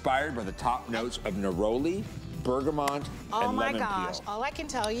was inspired by the top notes of Neroli, bergamot, and lemon peel. All I can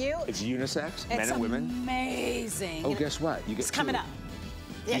tell you. It's unisex, men and women. It's amazing. Oh, guess what? You get It's coming two. up.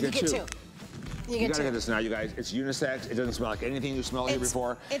 Yeah, you get two. You get gotta two. get this now, you guys. It's unisex. It doesn't smell like anything you smelled here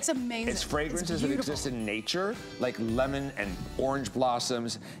before. It's amazing. It's fragrances that exist in nature, like lemon and orange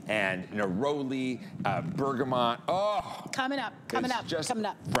blossoms and neroli, bergamot. Oh, coming up, coming up, just coming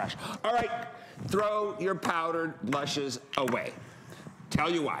up. Fresh. All right, throw your powdered blushes away.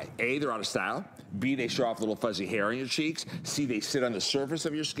 Tell you why. A, they're out of style. B, they show off little fuzzy hair on your cheeks. C, they sit on the surface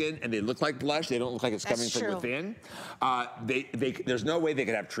of your skin and they look like blush. They don't look like it's coming from within. There's no way they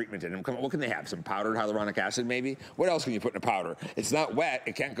could have treatment in them. Come on, what can they have? Some powdered hyaluronic acid, maybe? What else can you put in a powder? It's not wet.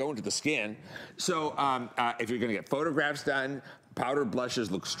 It can't go into the skin. So if you're gonna get photographs done, powdered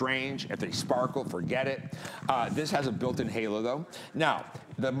blushes look strange. If they sparkle, forget it. This has a built-in halo, though. Now,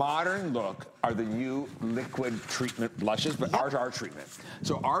 the modern look are the new liquid treatment blushes, but ours are treatment.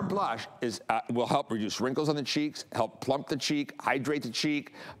 So our blush will help reduce wrinkles on the cheeks, help plump the cheek, hydrate the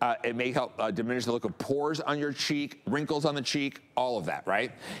cheek. It may help diminish the look of pores on your cheek, wrinkles on the cheek, all of that,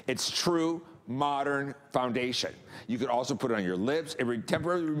 right? It's true modern foundation. You could also put it on your lips. It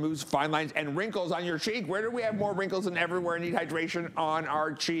temporarily removes fine lines and wrinkles on your cheek. Where do we have more wrinkles than everywhere and need hydration? On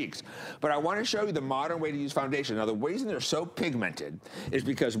our cheeks. But I want to show you the modern way to use foundation. Now, the reason they're so pigmented is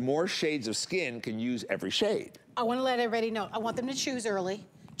because more shades of skin can use every shade. I want to let everybody know. I want them to choose early.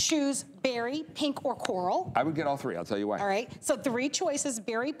 Choose berry, pink, or coral. I would get all three. I'll tell you why. All right. So 3 choices: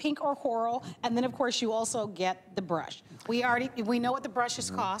 berry, pink, or coral, and then of course you also get the brush. We know what the brushes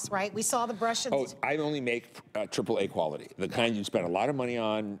cost, right? We saw the brushes. Oh, I only make AAA quality, the kind you spend a lot of money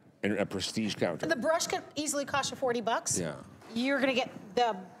on in a prestige counter. The brush could easily cost you $40. Yeah. You're gonna get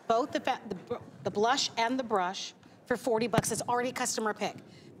both the blush and the brush for $40. It's already customer pick.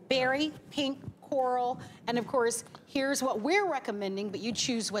 Berry, pink, coral, and of course, here's what we're recommending, but you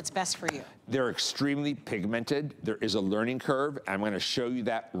choose what's best for you. They're extremely pigmented. There is a learning curve. I'm gonna show you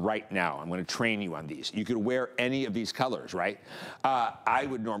that right now. I'm gonna train you on these. You could wear any of these colors, right? I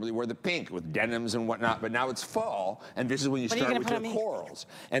would normally wear the pink with denims and whatnot, but now it's fall, and this is when you start with your corals.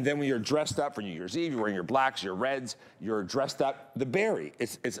 And then when you're dressed up for New Year's Eve, you're wearing your blacks, your reds, you're dressed up, the berry.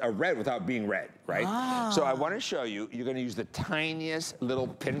 It's a red without being red, right? So I wanna show you, you're gonna use the tiniest little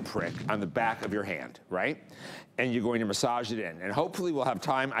pinprick on the back of your hand, right? And you're going to massage it in. And hopefully we'll have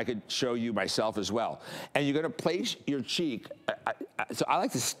time, I could show you myself as well. And you're gonna place your cheek, so I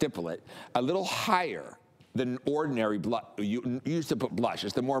like to stipple it, a little higher than ordinary blush. You used to put blush.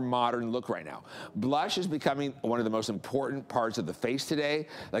 It's the more modern look right now. Blush is becoming one of the most important parts of the face today,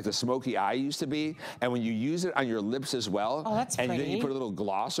 like the smoky eye used to be. And when you use it on your lips as well, and then you put a little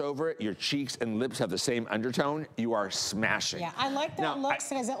gloss over it, your cheeks and lips have the same undertone, you are smashing. Yeah, I like that look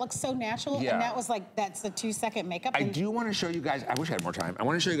because it looks so natural. And that was like, that's the 2-second makeup. I do want to show you guys, I wish I had more time. I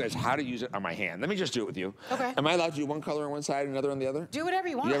want to show you guys how to use it on my hand. Let me just do it with you. Okay. Am I allowed to do one color on one side and another on the other? Do whatever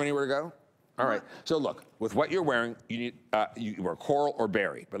you want. Do you have anywhere to go? All right, so look, with what you're wearing, you need, you wear coral or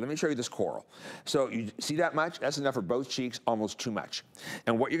berry, but let me show you this coral. So you see that much? That's enough for both cheeks, almost too much.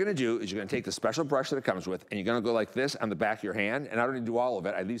 And what you're gonna do is you're gonna take the special brush that it comes with, and you're gonna go like this on the back of your hand, and I don't need to do all of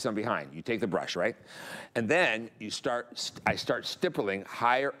it, I leave some behind. You take the brush, right? And then I start stippling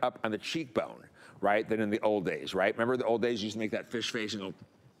higher up on the cheekbone, right, than in the old days, right? Remember the old days you used to make that fish face and go,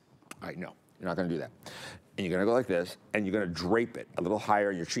 all right, no, you're not gonna do that. And you're gonna go like this, and you're gonna drape it a little higher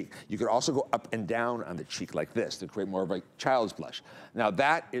on your cheek. You could also go up and down on the cheek like this to create more of a child's blush. Now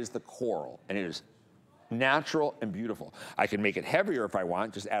that is the coral, and it is natural and beautiful. I can make it heavier if I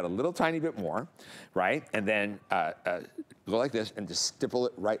want, just add a little tiny bit more, right? And then go like this and just stipple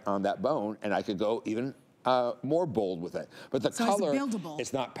it right on that bone, and I could go even more bold with it. But the color,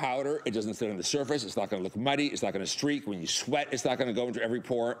 it's not powder, it doesn't sit on the surface, it's not gonna look muddy, it's not gonna streak. When you sweat, it's not gonna go into every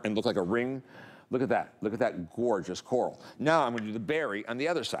pore and look like a ring. Look at that gorgeous coral. Now I'm gonna do the berry on the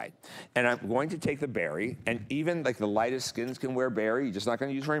other side. And I'm going to take the berry, and even like the lightest skins can wear berry, you're just not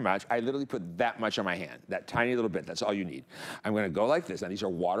gonna use very much. I literally put that much on my hand, that tiny little bit, that's all you need. I'm gonna go like this. Now these are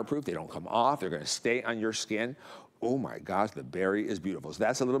waterproof, they don't come off, they're gonna stay on your skin. Oh my gosh, the berry is beautiful. So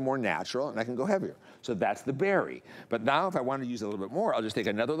that's a little more natural, and I can go heavier. So that's the berry. But now if I want to use it a little bit more, I'll just take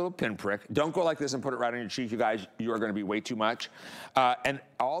another little pinprick. Don't go like this and put it right on your cheek, you guys. You are gonna be way too much. And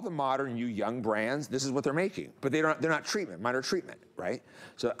all the modern new young brands, this is what they're making. But they're not treatment, mine are treatment, right?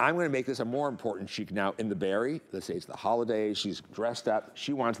 So I'm gonna make this a more important cheek now in the berry. Let's say it's the holidays, she's dressed up,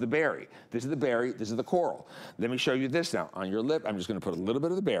 she wants the berry. This is the berry, this is the coral. Let me show you this now. On your lip, I'm just gonna put a little bit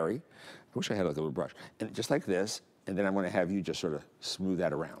of the berry. I wish I had like a little brush. And just like this, and then I'm gonna have you just sort of smooth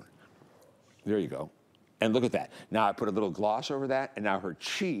that around. There you go. And look at that. Now I put a little gloss over that, and now her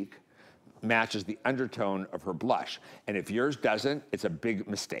cheek matches the undertone of her blush. And if yours doesn't, it's a big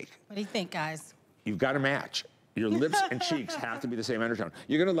mistake. What do you think, guys? You've got to match. Your lips and cheeks have to be the same undertone.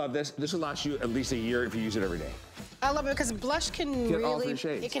 You're gonna love this. This will last you at least a year if you use it every day. I love it because blush can Get all really, 3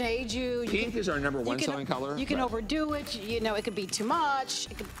 shades. it can age you. Pink is our #1 selling color. You can overdo it, you know, it could be too much,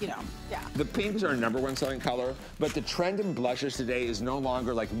 it could, you know, yeah. The pink is our #1 selling color, but the trend in blushes today is no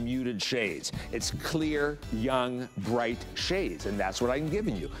longer like muted shades. It's clear, young, bright shades, and that's what I'm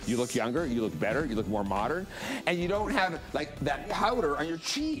giving you. You look younger, you look better, you look more modern, and you don't have like that powder on your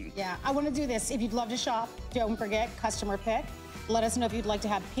cheek. Yeah, I want to do this. If you'd love to shop, don't forget customer pick. Let us know if you'd like to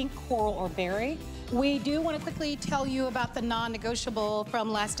have pink, coral, or berry. We do want to quickly tell you about the non-negotiable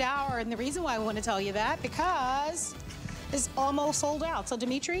from last hour, and the reason why I want to tell you that, because it's almost sold out. So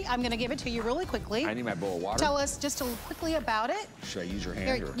Dimitri, I'm going to give it to you really quickly. I need my bowl of water. Tell us just quickly about it. Should I use your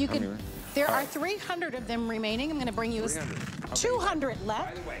hand? There are 300 of them remaining. I'm going to bring you 200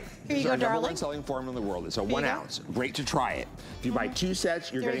 left. By the way, here you go, darling. #1 selling formula in the world. It's a 1 ounce. Great to try it. If you buy 2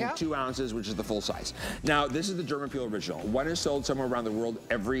 sets, you're getting 2 ounces, which is the full size. Now, this is the Dermapeel Original. One is sold somewhere around the world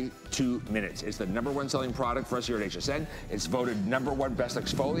every 2 minutes. It's the #1 selling product for us here at HSN. It's voted #1 best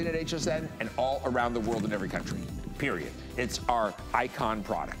exfoliant at HSN and all around the world in every country, period. It's our icon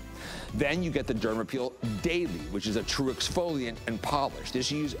product. Then you get the Dermapeel Daily, which is a true exfoliant and polish. This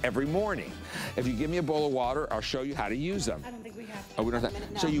you use every morning. If you give me a bowl of water, I'll show you how to use them. I don't think we have to. Oh, we don't have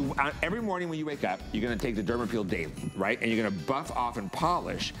that. So you, every morning when you wake up, you're gonna take the Dermapeel Daily, right? And you're gonna buff off and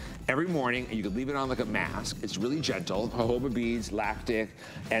polish every morning, and you can leave it on like a mask. It's really gentle, jojoba beads, lactic,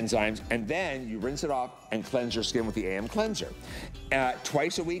 enzymes, and then you rinse it off and cleanse your skin with the AM cleanser.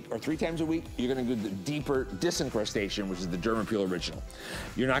 Twice a week or 3 times a week, you're gonna do the deeper disencrustation, which is the Dermapeel Original.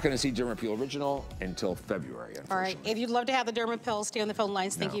 You're not gonna see Dermapeel Original until February, unfortunately. All right, if you'd love to have the Dermapeel, stay on the phone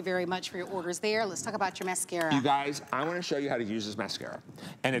lines. Thank you very much for your orders there. Let's talk about your mascara. You guys, I wanna show you how to use this mascara.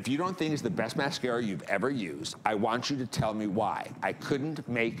 And if you don't think it's the best mascara you've ever used, I want you to tell me why. I couldn't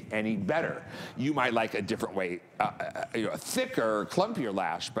make any better. You might like a different way, you know, a thicker, clumpier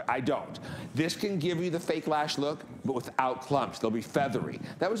lash, but I don't. This can give you the fake lash look, but without clumps. They'll be feathery.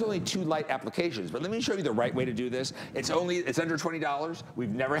 That was only 2 light applications, but let me show you the right way to do this. It's under $20. We've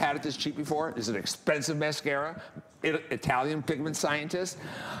never had it this cheap before. This is an expensive mascara. Italian pigment scientist.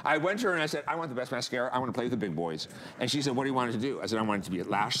 I went to her and I said, I want the best mascara. I want to play with the big boys. And she said, what do you want it to do? I said, I want it to be a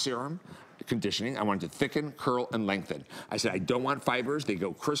lash serum, conditioning. I want it to thicken, curl, and lengthen. I said, I don't want fibers. They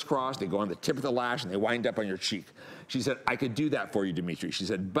go crisscross. They go on the tip of the lash, and they wind up on your cheek. She said, I could do that for you, Dimitri. She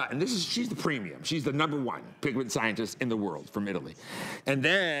said, but, and she's the premium. She's the #1 pigment scientist in the world from Italy. And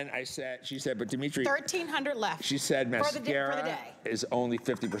then she said, but Dimitri. 1,300 left. She said, mascara for the day. is only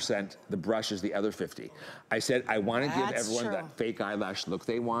 50%. The brush is the other 50. I said, I want to give everyone that fake eyelash look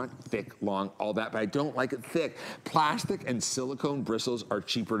they want, thick, long, all that, but I don't like it thick. Plastic and silicone bristles are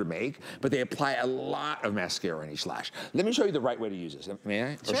cheaper to make, but they apply a lot of mascara in each lash. Let me show you the right way to use this. May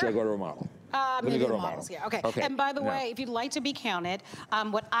I? Sure. Or should I go to a model? Let me go to a model. Yeah, okay. And by the way, if you'd like to be counted,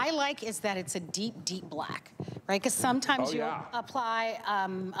 what I like is that it's a deep, deep black, right? Because sometimes you'll apply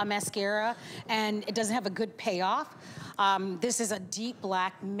a mascara and it doesn't have a good payoff. This is a deep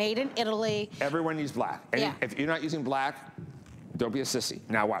black, made in Italy. Everyone needs black. And if you're not using black, don't be a sissy.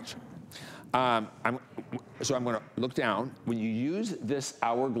 Now watch. So I'm gonna look down. When you use this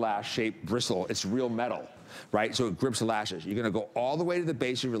hourglass-shaped bristle, it's real metal, right? So it grips the lashes. You're gonna go all the way to the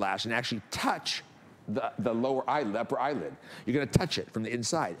base of your lash and actually touch the lower eyelid, upper eyelid. You're gonna touch it from the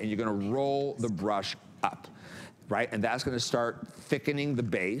inside, and you're gonna roll the brush up, right? And that's gonna start thickening the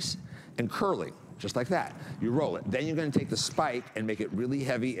base and curling. Just like that. You roll it. Then you're gonna take the spike and make it really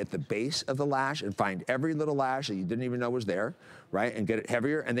heavy at the base of the lash and find every little lash that you didn't even know was there, right? And get it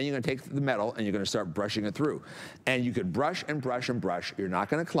heavier. And then you're gonna take the metal and you're gonna start brushing it through. And you could brush and brush and brush. You're not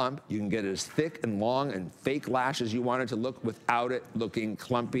gonna clump. You can get it as thick and long and fake lash as you want it to look without it looking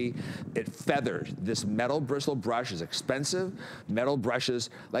clumpy. It feathers. This metal bristle brush is expensive. Metal brushes,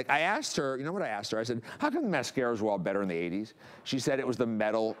 like I asked her, you know what I asked her? I said, how come the mascaras were all better in the 80s? She said it was the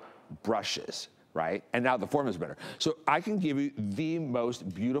metal brushes. Right? And now the form is better. So I can give you the most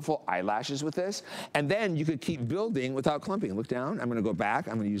beautiful eyelashes with this, and then you could keep building without clumping. Look down, I'm gonna go back,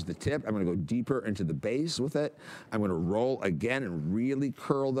 I'm gonna use the tip, I'm gonna go deeper into the base with it. I'm gonna roll again and really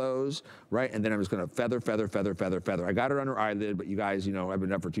curl those, right? And then I'm just gonna feather, feather, feather, feather, feather. I got her on her eyelid, but you guys, you know, I've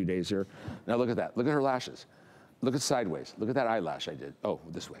been up for 2 days here. Now look at that, look at her lashes. Look at sideways, look at that eyelash I did. Oh,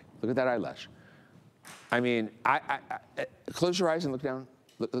 this way, look at that eyelash. I mean, close your eyes and look down.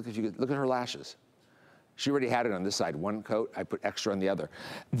 Look if you could, look at her lashes. She already had it on this side, one coat, I put extra on the other.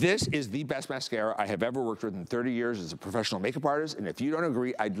 This is the best mascara I have ever worked with in 30 years as a professional makeup artist, and if you don't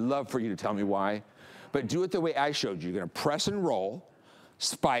agree, I'd love for you to tell me why. But do it the way I showed you. You're gonna press and roll,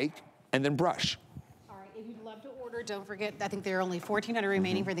 spike, and then brush. All right, if you'd love to order, don't forget, I think there are only 1,400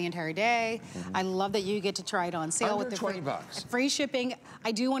 remaining for the entire day. I love that you get to try it on sale with the $20. free shipping.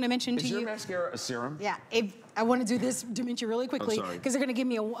 I do want to mention to you. Is your mascara a serum? Yeah, I want to do this, Dimitri, really quickly, because they're going to give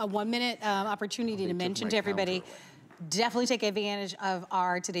me a 1-minute opportunity to mention to everybody. Definitely take advantage of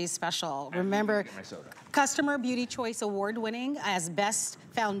our today's special. Remember, Customer Beauty Choice Award winning as best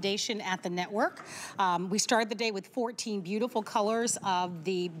foundation at the network. We started the day with 14 beautiful colors of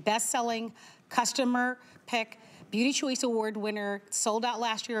the best-selling customer pick Beauty Choice Award winner, sold out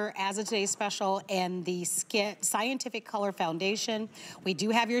last year as a today's special, and the Skinn Scientific Color Foundation. We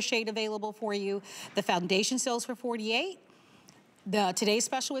do have your shade available for you. The foundation sells for $48. The today's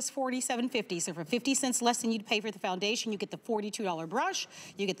special is $47.50. So for 50 cents less than you'd pay for the foundation, you get the $42 brush,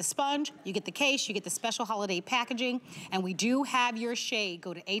 you get the sponge, you get the case, you get the special holiday packaging, and we do have your shade.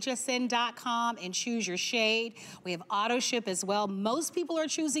 Go to hsn.com and choose your shade. We have auto ship as well. Most people are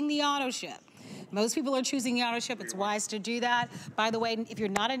choosing the auto ship. Most people are choosing the auto ship. It's wise to do that. By the way, if you're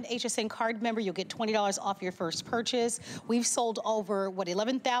not an HSN card member, you'll get $20 off your first purchase. We've sold over, what,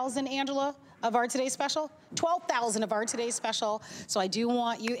 11,000, Angela, of our today's special? 12,000 of our today's special. So I do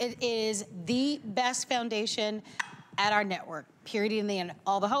want you, it is the best foundation at our network, period, in the end.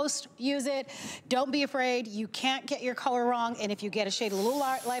 All the hosts use it. Don't be afraid. You can't get your color wrong. And if you get a shade a little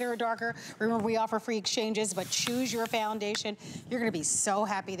lighter or darker, remember we offer free exchanges, but choose your foundation. You're gonna be so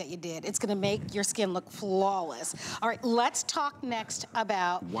happy that you did. It's gonna make your skin look flawless. All right, let's talk next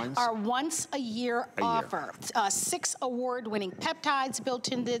about our once a year offer. 6 award-winning peptides built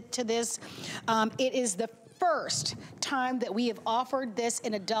into this. It is the first time that we have offered this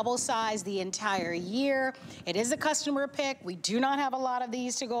in a double size the entire year. It is a customer pick. We do not have a lot of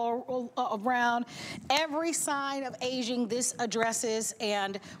these to go around. Every sign of aging this addresses,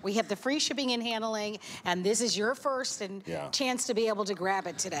 and we have the free shipping and handling, and this is your first chance to be able to grab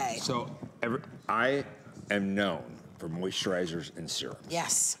it today. So I am known for moisturizers and serums.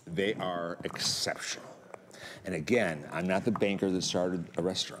 Yes. They are exceptional. And again, I'm not the banker that started a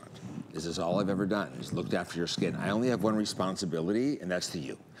restaurant. This is all I've ever done, is looked after your skin. I only have one responsibility, and that's to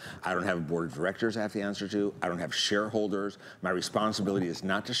you. I don't have a board of directors I have to answer to. I don't have shareholders. My responsibility is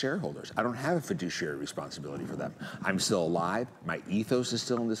not to shareholders. I don't have a fiduciary responsibility for them. I'm still alive. My ethos is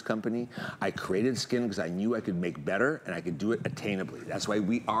still in this company. I created Skinn because I knew I could make better, and I could do it attainably. That's why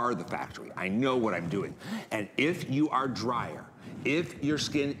we are the factory. I know what I'm doing. And if you are drier, if your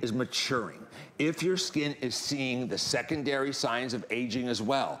skin is maturing, if your skin is seeing the secondary signs of aging as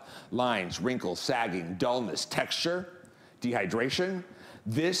well, lines, wrinkles, sagging, dullness, texture, dehydration,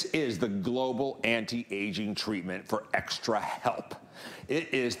 this is the global anti-aging treatment for extra help.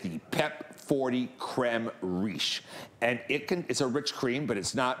 It is the Pep 40 Creme Riche. And it's a rich cream, but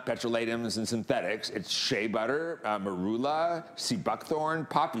it's not petrolatums and synthetics. It's shea butter, marula, sea buckthorn,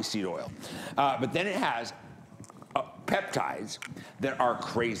 poppy seed oil. But then it has peptides that are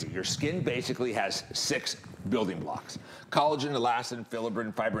crazy. Your skin basically has 6 building blocks: collagen, elastin,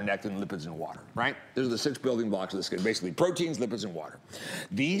 fibrinogen, fibronectin, lipids, and water, right? Those are the 6 building blocks of the skin, basically proteins, lipids, and water.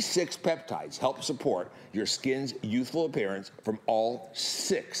 These 6 peptides help support your skin's youthful appearance from all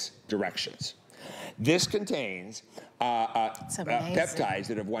 6 directions. This contains peptides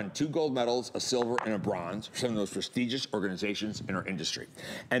that have won 2 gold medals, a silver, and a bronze for some of the most prestigious organizations in our industry.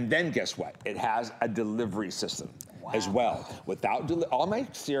 And then guess what? It has a delivery system as well. Without all my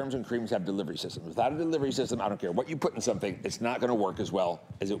serums and creams have delivery systems. Without a delivery system, I don't care what you put in something, it's not going to work as well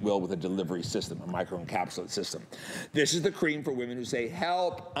as it will with a delivery system, a microencapsulate system. This is the cream for women who say,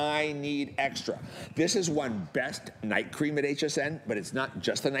 help, I need extra. This is one best night cream at HSN, but it's not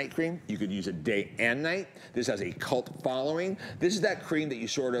just a night cream. You could use it day and night. This has a cult following. This is that cream that you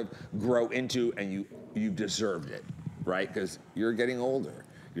sort of grow into and you've deserved it, right? Because you're getting older.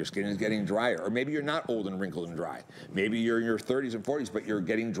 Your skin is getting drier. Or maybe you're not old and wrinkled and dry. Maybe you're in your 30s and 40s, but you're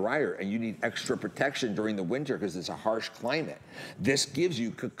getting drier and you need extra protection during the winter because it's a harsh climate. This gives you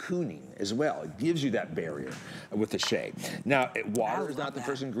cocooning as well. It gives you that barrier with the shea. Now, water is not the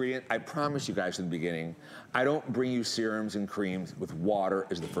first ingredient. I promise you guys in the beginning, I don't bring you serums and creams with water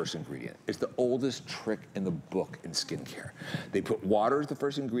as the first ingredient. It's the oldest trick in the book in skincare. They put water as the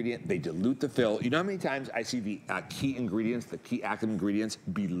first ingredient. They dilute the fill. You know how many times I see the key ingredients, the key active ingredients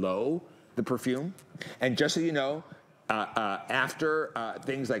below the perfume? And just so you know, after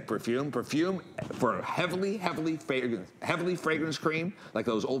things like perfume for a heavily fragrance cream, like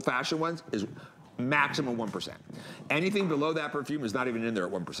those old-fashioned ones, is maximum 1%. Anything below that perfume is not even in there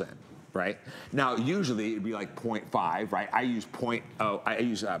at 1%. Right? Now, usually it'd be like 0.5, right? I use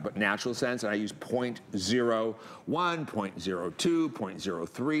natural scents, and I use 0.01, 0.02,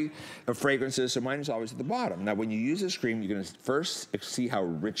 0.03 of fragrances, so mine is always at the bottom. Now, when you use this cream, you're gonna first see how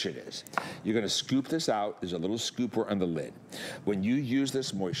rich it is. You're gonna scoop this out. There's a little scooper on the lid. When you use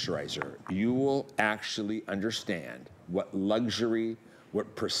this moisturizer, you will actually understand what luxury,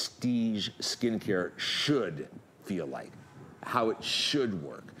 what prestige skincare should feel like, how it should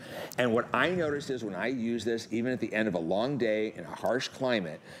work. And what I noticed is when I use this, even at the end of a long day in a harsh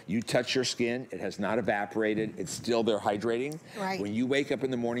climate, you touch your skin, it has not evaporated, it's still there hydrating. Right. When you wake up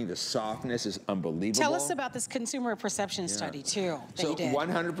in the morning, the softness is unbelievable. Tell us about this consumer perception study too, that you did.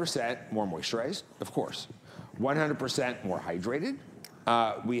 100% more moisturized, of course. 100% more hydrated.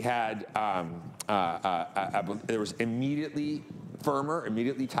 We had, there was immediately firmer,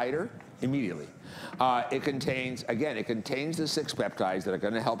 immediately tighter, immediately. It contains the 6 peptides that are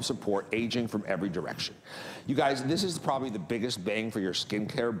going to help support aging from every direction. You guys, this is probably the biggest bang for your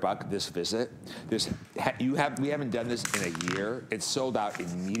skincare buck this visit. We haven't done this in a year. It sold out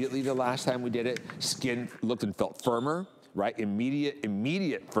immediately the last time we did it. Skin looked and felt firmer, right? Immediate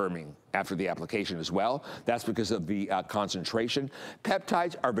firming after the application as well. That's because of the concentration.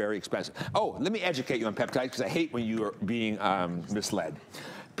 Peptides are very expensive. Oh, let me educate you on peptides because I hate when you are being misled.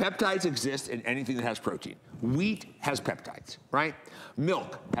 Peptides exist in anything that has protein. Wheat has peptides, right?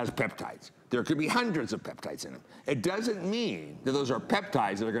 Milk has peptides. There could be hundreds of peptides in them. It doesn't mean that those are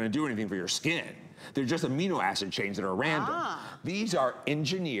peptides that are going to do anything for your skin. They're just amino acid chains that are random. These are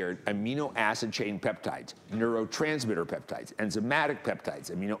engineered amino acid chain peptides, neurotransmitter peptides, enzymatic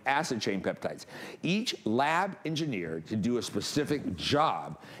peptides, amino acid chain peptides, each lab engineered to do a specific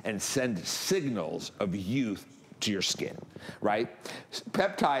job and send signals of youth to your skin, right?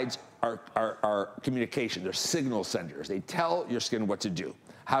 Peptides are communication. They're signal senders. They tell your skin what to do,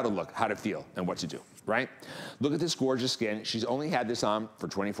 how to look, how to feel, and what to do, right? Look at this gorgeous skin. She's only had this on for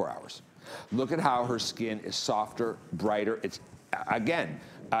 24 hours. Look at how her skin is softer, brighter. It's, again,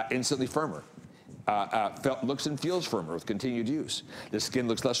 instantly firmer. Looks and feels firmer with continued use. The skin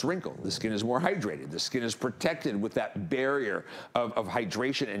looks less wrinkled. The skin is more hydrated. The skin is protected with that barrier of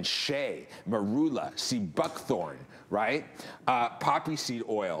hydration and shea, marula, sea buckthorn, right? Poppy seed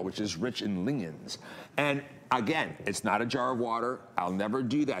oil, which is rich in lignans. And again, it's not a jar of water. I'll never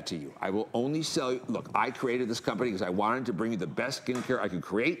do that to you. I will only sell you, look, I created this company because I wanted to bring you the best skincare I could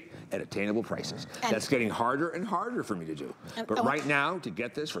create at attainable prices. That's getting harder and harder for me to do. But right now, to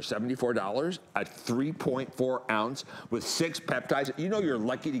get this for $74, a 3.4 ounce with 6 peptides, you know you're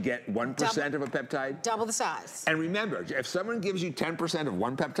lucky to get 1% of a peptide. Double the size. And remember, if someone gives you 10% of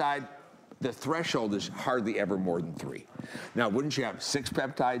one peptide, the threshold is hardly ever more than 3. Now, wouldn't you have 6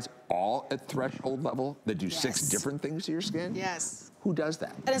 peptides all at threshold level that do 6 different things to your skin? Yes. Who does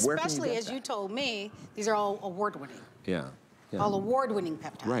that? And especially, as you told me, these are all award-winning. Yeah. All award-winning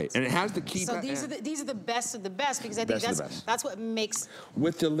peptides. Right, and it has the key. So these are the best of the best, because I think that's what makes.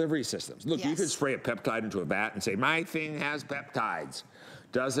 With delivery systems. Look, you could spray a peptide into a vat and say, my thing has peptides.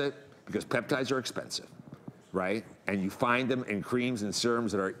 Does it? Because peptides are expensive, right? And you find them in creams and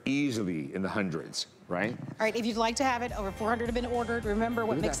serums that are easily in the hundreds, right? All right, if you'd like to have it, over 400 have been ordered. Remember,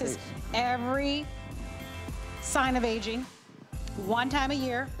 what mixes every sign of aging. One time a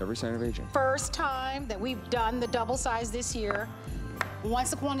year. Every sign of aging. First time that we've done the double size this year. Once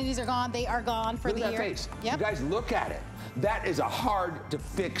the quantities are gone, they are gone for the year. Look at that face. Yep. You guys, look at it. That is a hard to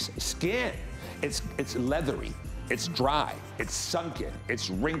fix skin. It's leathery. It's dry. It's sunken. It's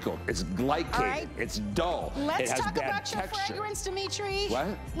wrinkled. It's glycated. It's dull. Let's it has talk bad about your texture. fragrance, Dimitri. What?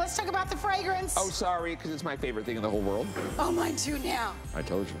 Let's talk about the fragrance. Oh, sorry, because it's my favorite thing in the whole world. Oh, mine too now. I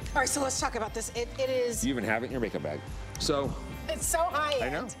told you. All right, so let's talk about this. It is. You even have it in your makeup bag. So. It's so high-end. I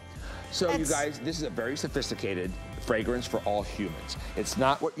know. So you guys, this is a very sophisticated fragrance for all humans. It's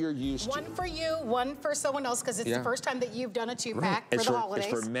not what you're used to. One for you, one for someone else, because it's the first time that you've done a 2-pack for the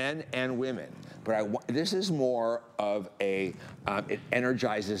holidays. It's for men and women. But this is more of a, it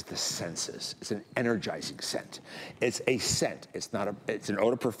energizes the senses. It's an energizing scent. It's a scent. It's not a, it's an eau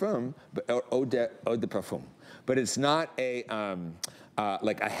de parfum, but eau de parfum. But it's not a,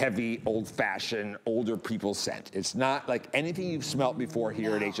 like a heavy, old-fashioned, older people scent. It's not like anything you've smelt before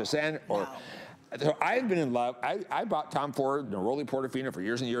here at HSN. Or, so I've been in love. I bought Tom Ford Neroli Portofino for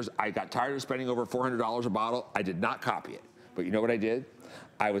years and years. I got tired of spending over $400 a bottle. I did not copy it. But you know what I did?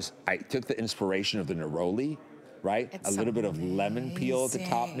 I took the inspiration of the Neroli, right? It's a little bit of lemon peel at the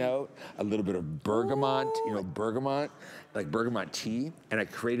top note, a little bit of bergamot, you know, bergamot, like bergamot tea, and I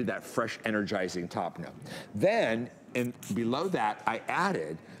created that fresh, energizing top note. Then, below that, I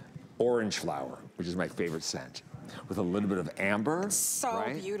added orange flower, which is my favorite scent, with a little bit of amber. So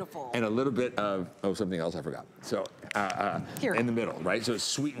beautiful. And a little bit of, something else I forgot. So, in the middle, right? So it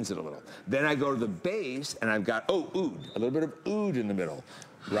sweetens it a little. Then I go to the base, and I've got, oud, a little bit of oud in the middle,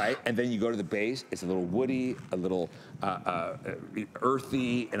 right? And then you go to the base, it's a little woody, a little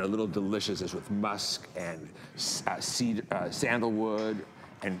earthy, and a little delicious. It's with musk and sandalwood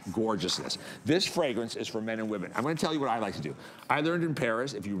and gorgeousness. This fragrance is for men and women. I'm gonna tell you what I like to do. I learned in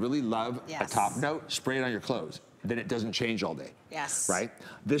Paris, if you really love a top note, spray it on your clothes. Then it doesn't change all day. Yes. Right?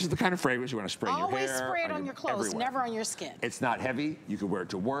 This is the kind of fragrance you want to spray in your hair. Always spray it on your clothes, everywhere. never on your skin. It's not heavy. You can wear it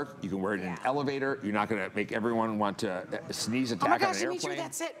to work. You can wear it in an elevator. You're not going to make everyone want to sneeze attack on an airplane. Dimitri,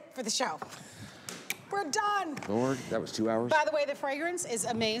 that's it for the show. We're done. Lord, that was 2 hours. By the way, the fragrance is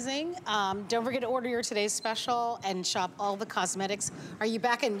amazing. Don't forget to order your today's special and shop all the cosmetics. Are you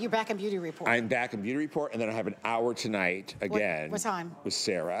back in? You're back in Beauty Report. I'm back in Beauty Report, and then I have an hour tonight again. What time? With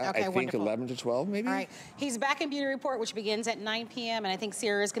Sarah. Okay, I think wonderful. 11 to 12, maybe. All right. He's back in Beauty Report, which begins at 9 p.m. And I think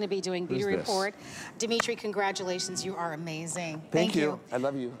Sarah is going to be doing Beauty Report. Dimitri, congratulations. You are amazing. Thank you. I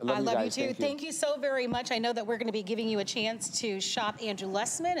love you. I love you guys. You too. Thank you so very much. I know that we're going to be giving you a chance to shop Andrew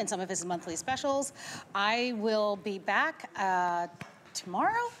Lessman and some of his monthly specials. I will be back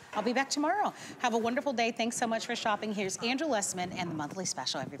tomorrow. I'll be back tomorrow. Have a wonderful day. Thanks so much for shopping. Here's Andrew Lessman and the monthly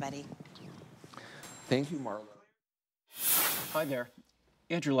special, everybody. Thank you, Marla. Hi there.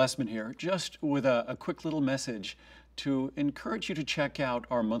 Andrew Lessman here, just with a quick little message to encourage you to check out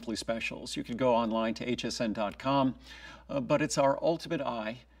our monthly specials. You can go online to hsn.com, but it's our Ultimate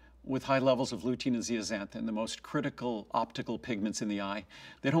Eye with high levels of lutein and zeaxanthin, the most critical optical pigments in the eye.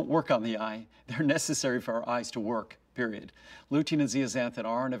 They don't work on the eye. They're necessary for our eyes to work, period. Lutein and zeaxanthin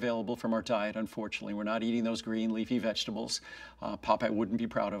aren't available from our diet, unfortunately. We're not eating those green leafy vegetables. Popeye wouldn't be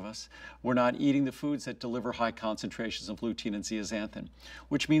proud of us. We're not eating the foods that deliver high concentrations of lutein and zeaxanthin,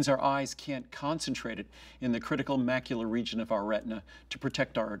 which means our eyes can't concentrate it in the critical macular region of our retina to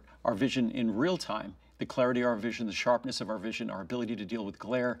protect our vision in real time. The clarity of our vision, the sharpness of our vision, our ability to deal with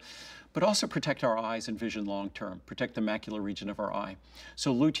glare. but also protect our eyes and vision long term, protect the macular region of our eye.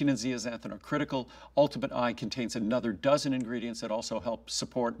 So lutein and zeaxanthin are critical. Ultimate Eye contains another dozen ingredients that also help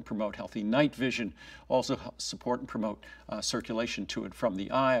support and promote healthy night vision, also help support and promote circulation to and from the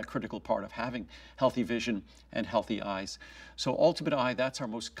eye, a critical part of having healthy vision and healthy eyes. So Ultimate Eye, that's our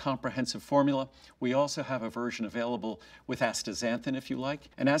most comprehensive formula. We also have a version available with astaxanthin if you like.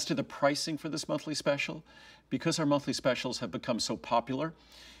 And as to the pricing for this monthly special, because our monthly specials have become so popular,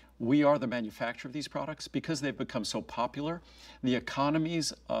 we are the manufacturer of these products. Because they've become so popular, the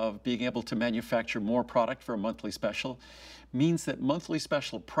economies of being able to manufacture more product for a monthly special means that monthly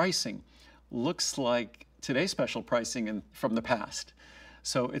special pricing looks like today's special pricing from the past.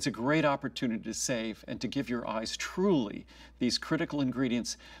 So it's a great opportunity to save and to give your eyes truly these critical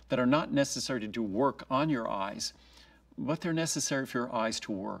ingredients that are not necessary to do work on your eyes, but they're necessary for your eyes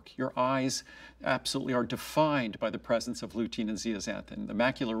to work. Your eyes absolutely are defined by the presence of lutein and zeaxanthin. The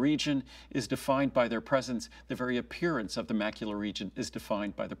macular region is defined by their presence. The very appearance of the macular region is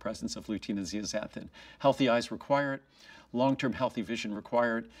defined by the presence of lutein and zeaxanthin. Healthy eyes require it. Long-term healthy vision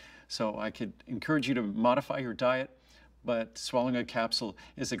require it. So I could encourage you to modify your diet, but swallowing a capsule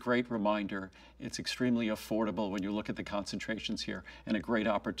is a great reminder. It's extremely affordable when you look at the concentrations here, and a great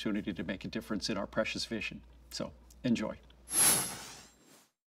opportunity to make a difference in our precious vision. So enjoy.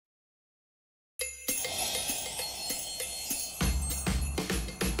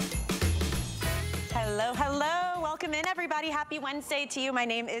 Hello, hello. Welcome in, everybody. Happy Wednesday to you. My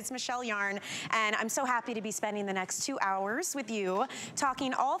name is Michelle Yarn, and I'm so happy to be spending the next 2 hours with you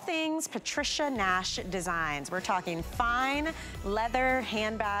talking all things Patricia Nash Designs. We're talking fine leather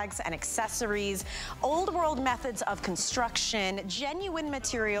handbags and accessories, old world methods of construction, genuine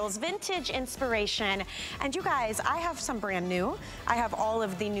materials, vintage inspiration. And you guys, I have some brand new. I have all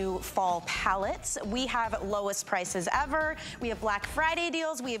of the new fall palettes. We have lowest prices ever. We have Black Friday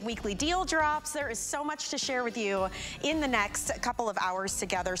deals. We have weekly deal drops. There is so much to share with you in the next couple of hours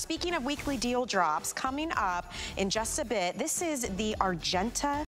together. Speaking of weekly deal drops, coming up in just a bit, this is the Argenta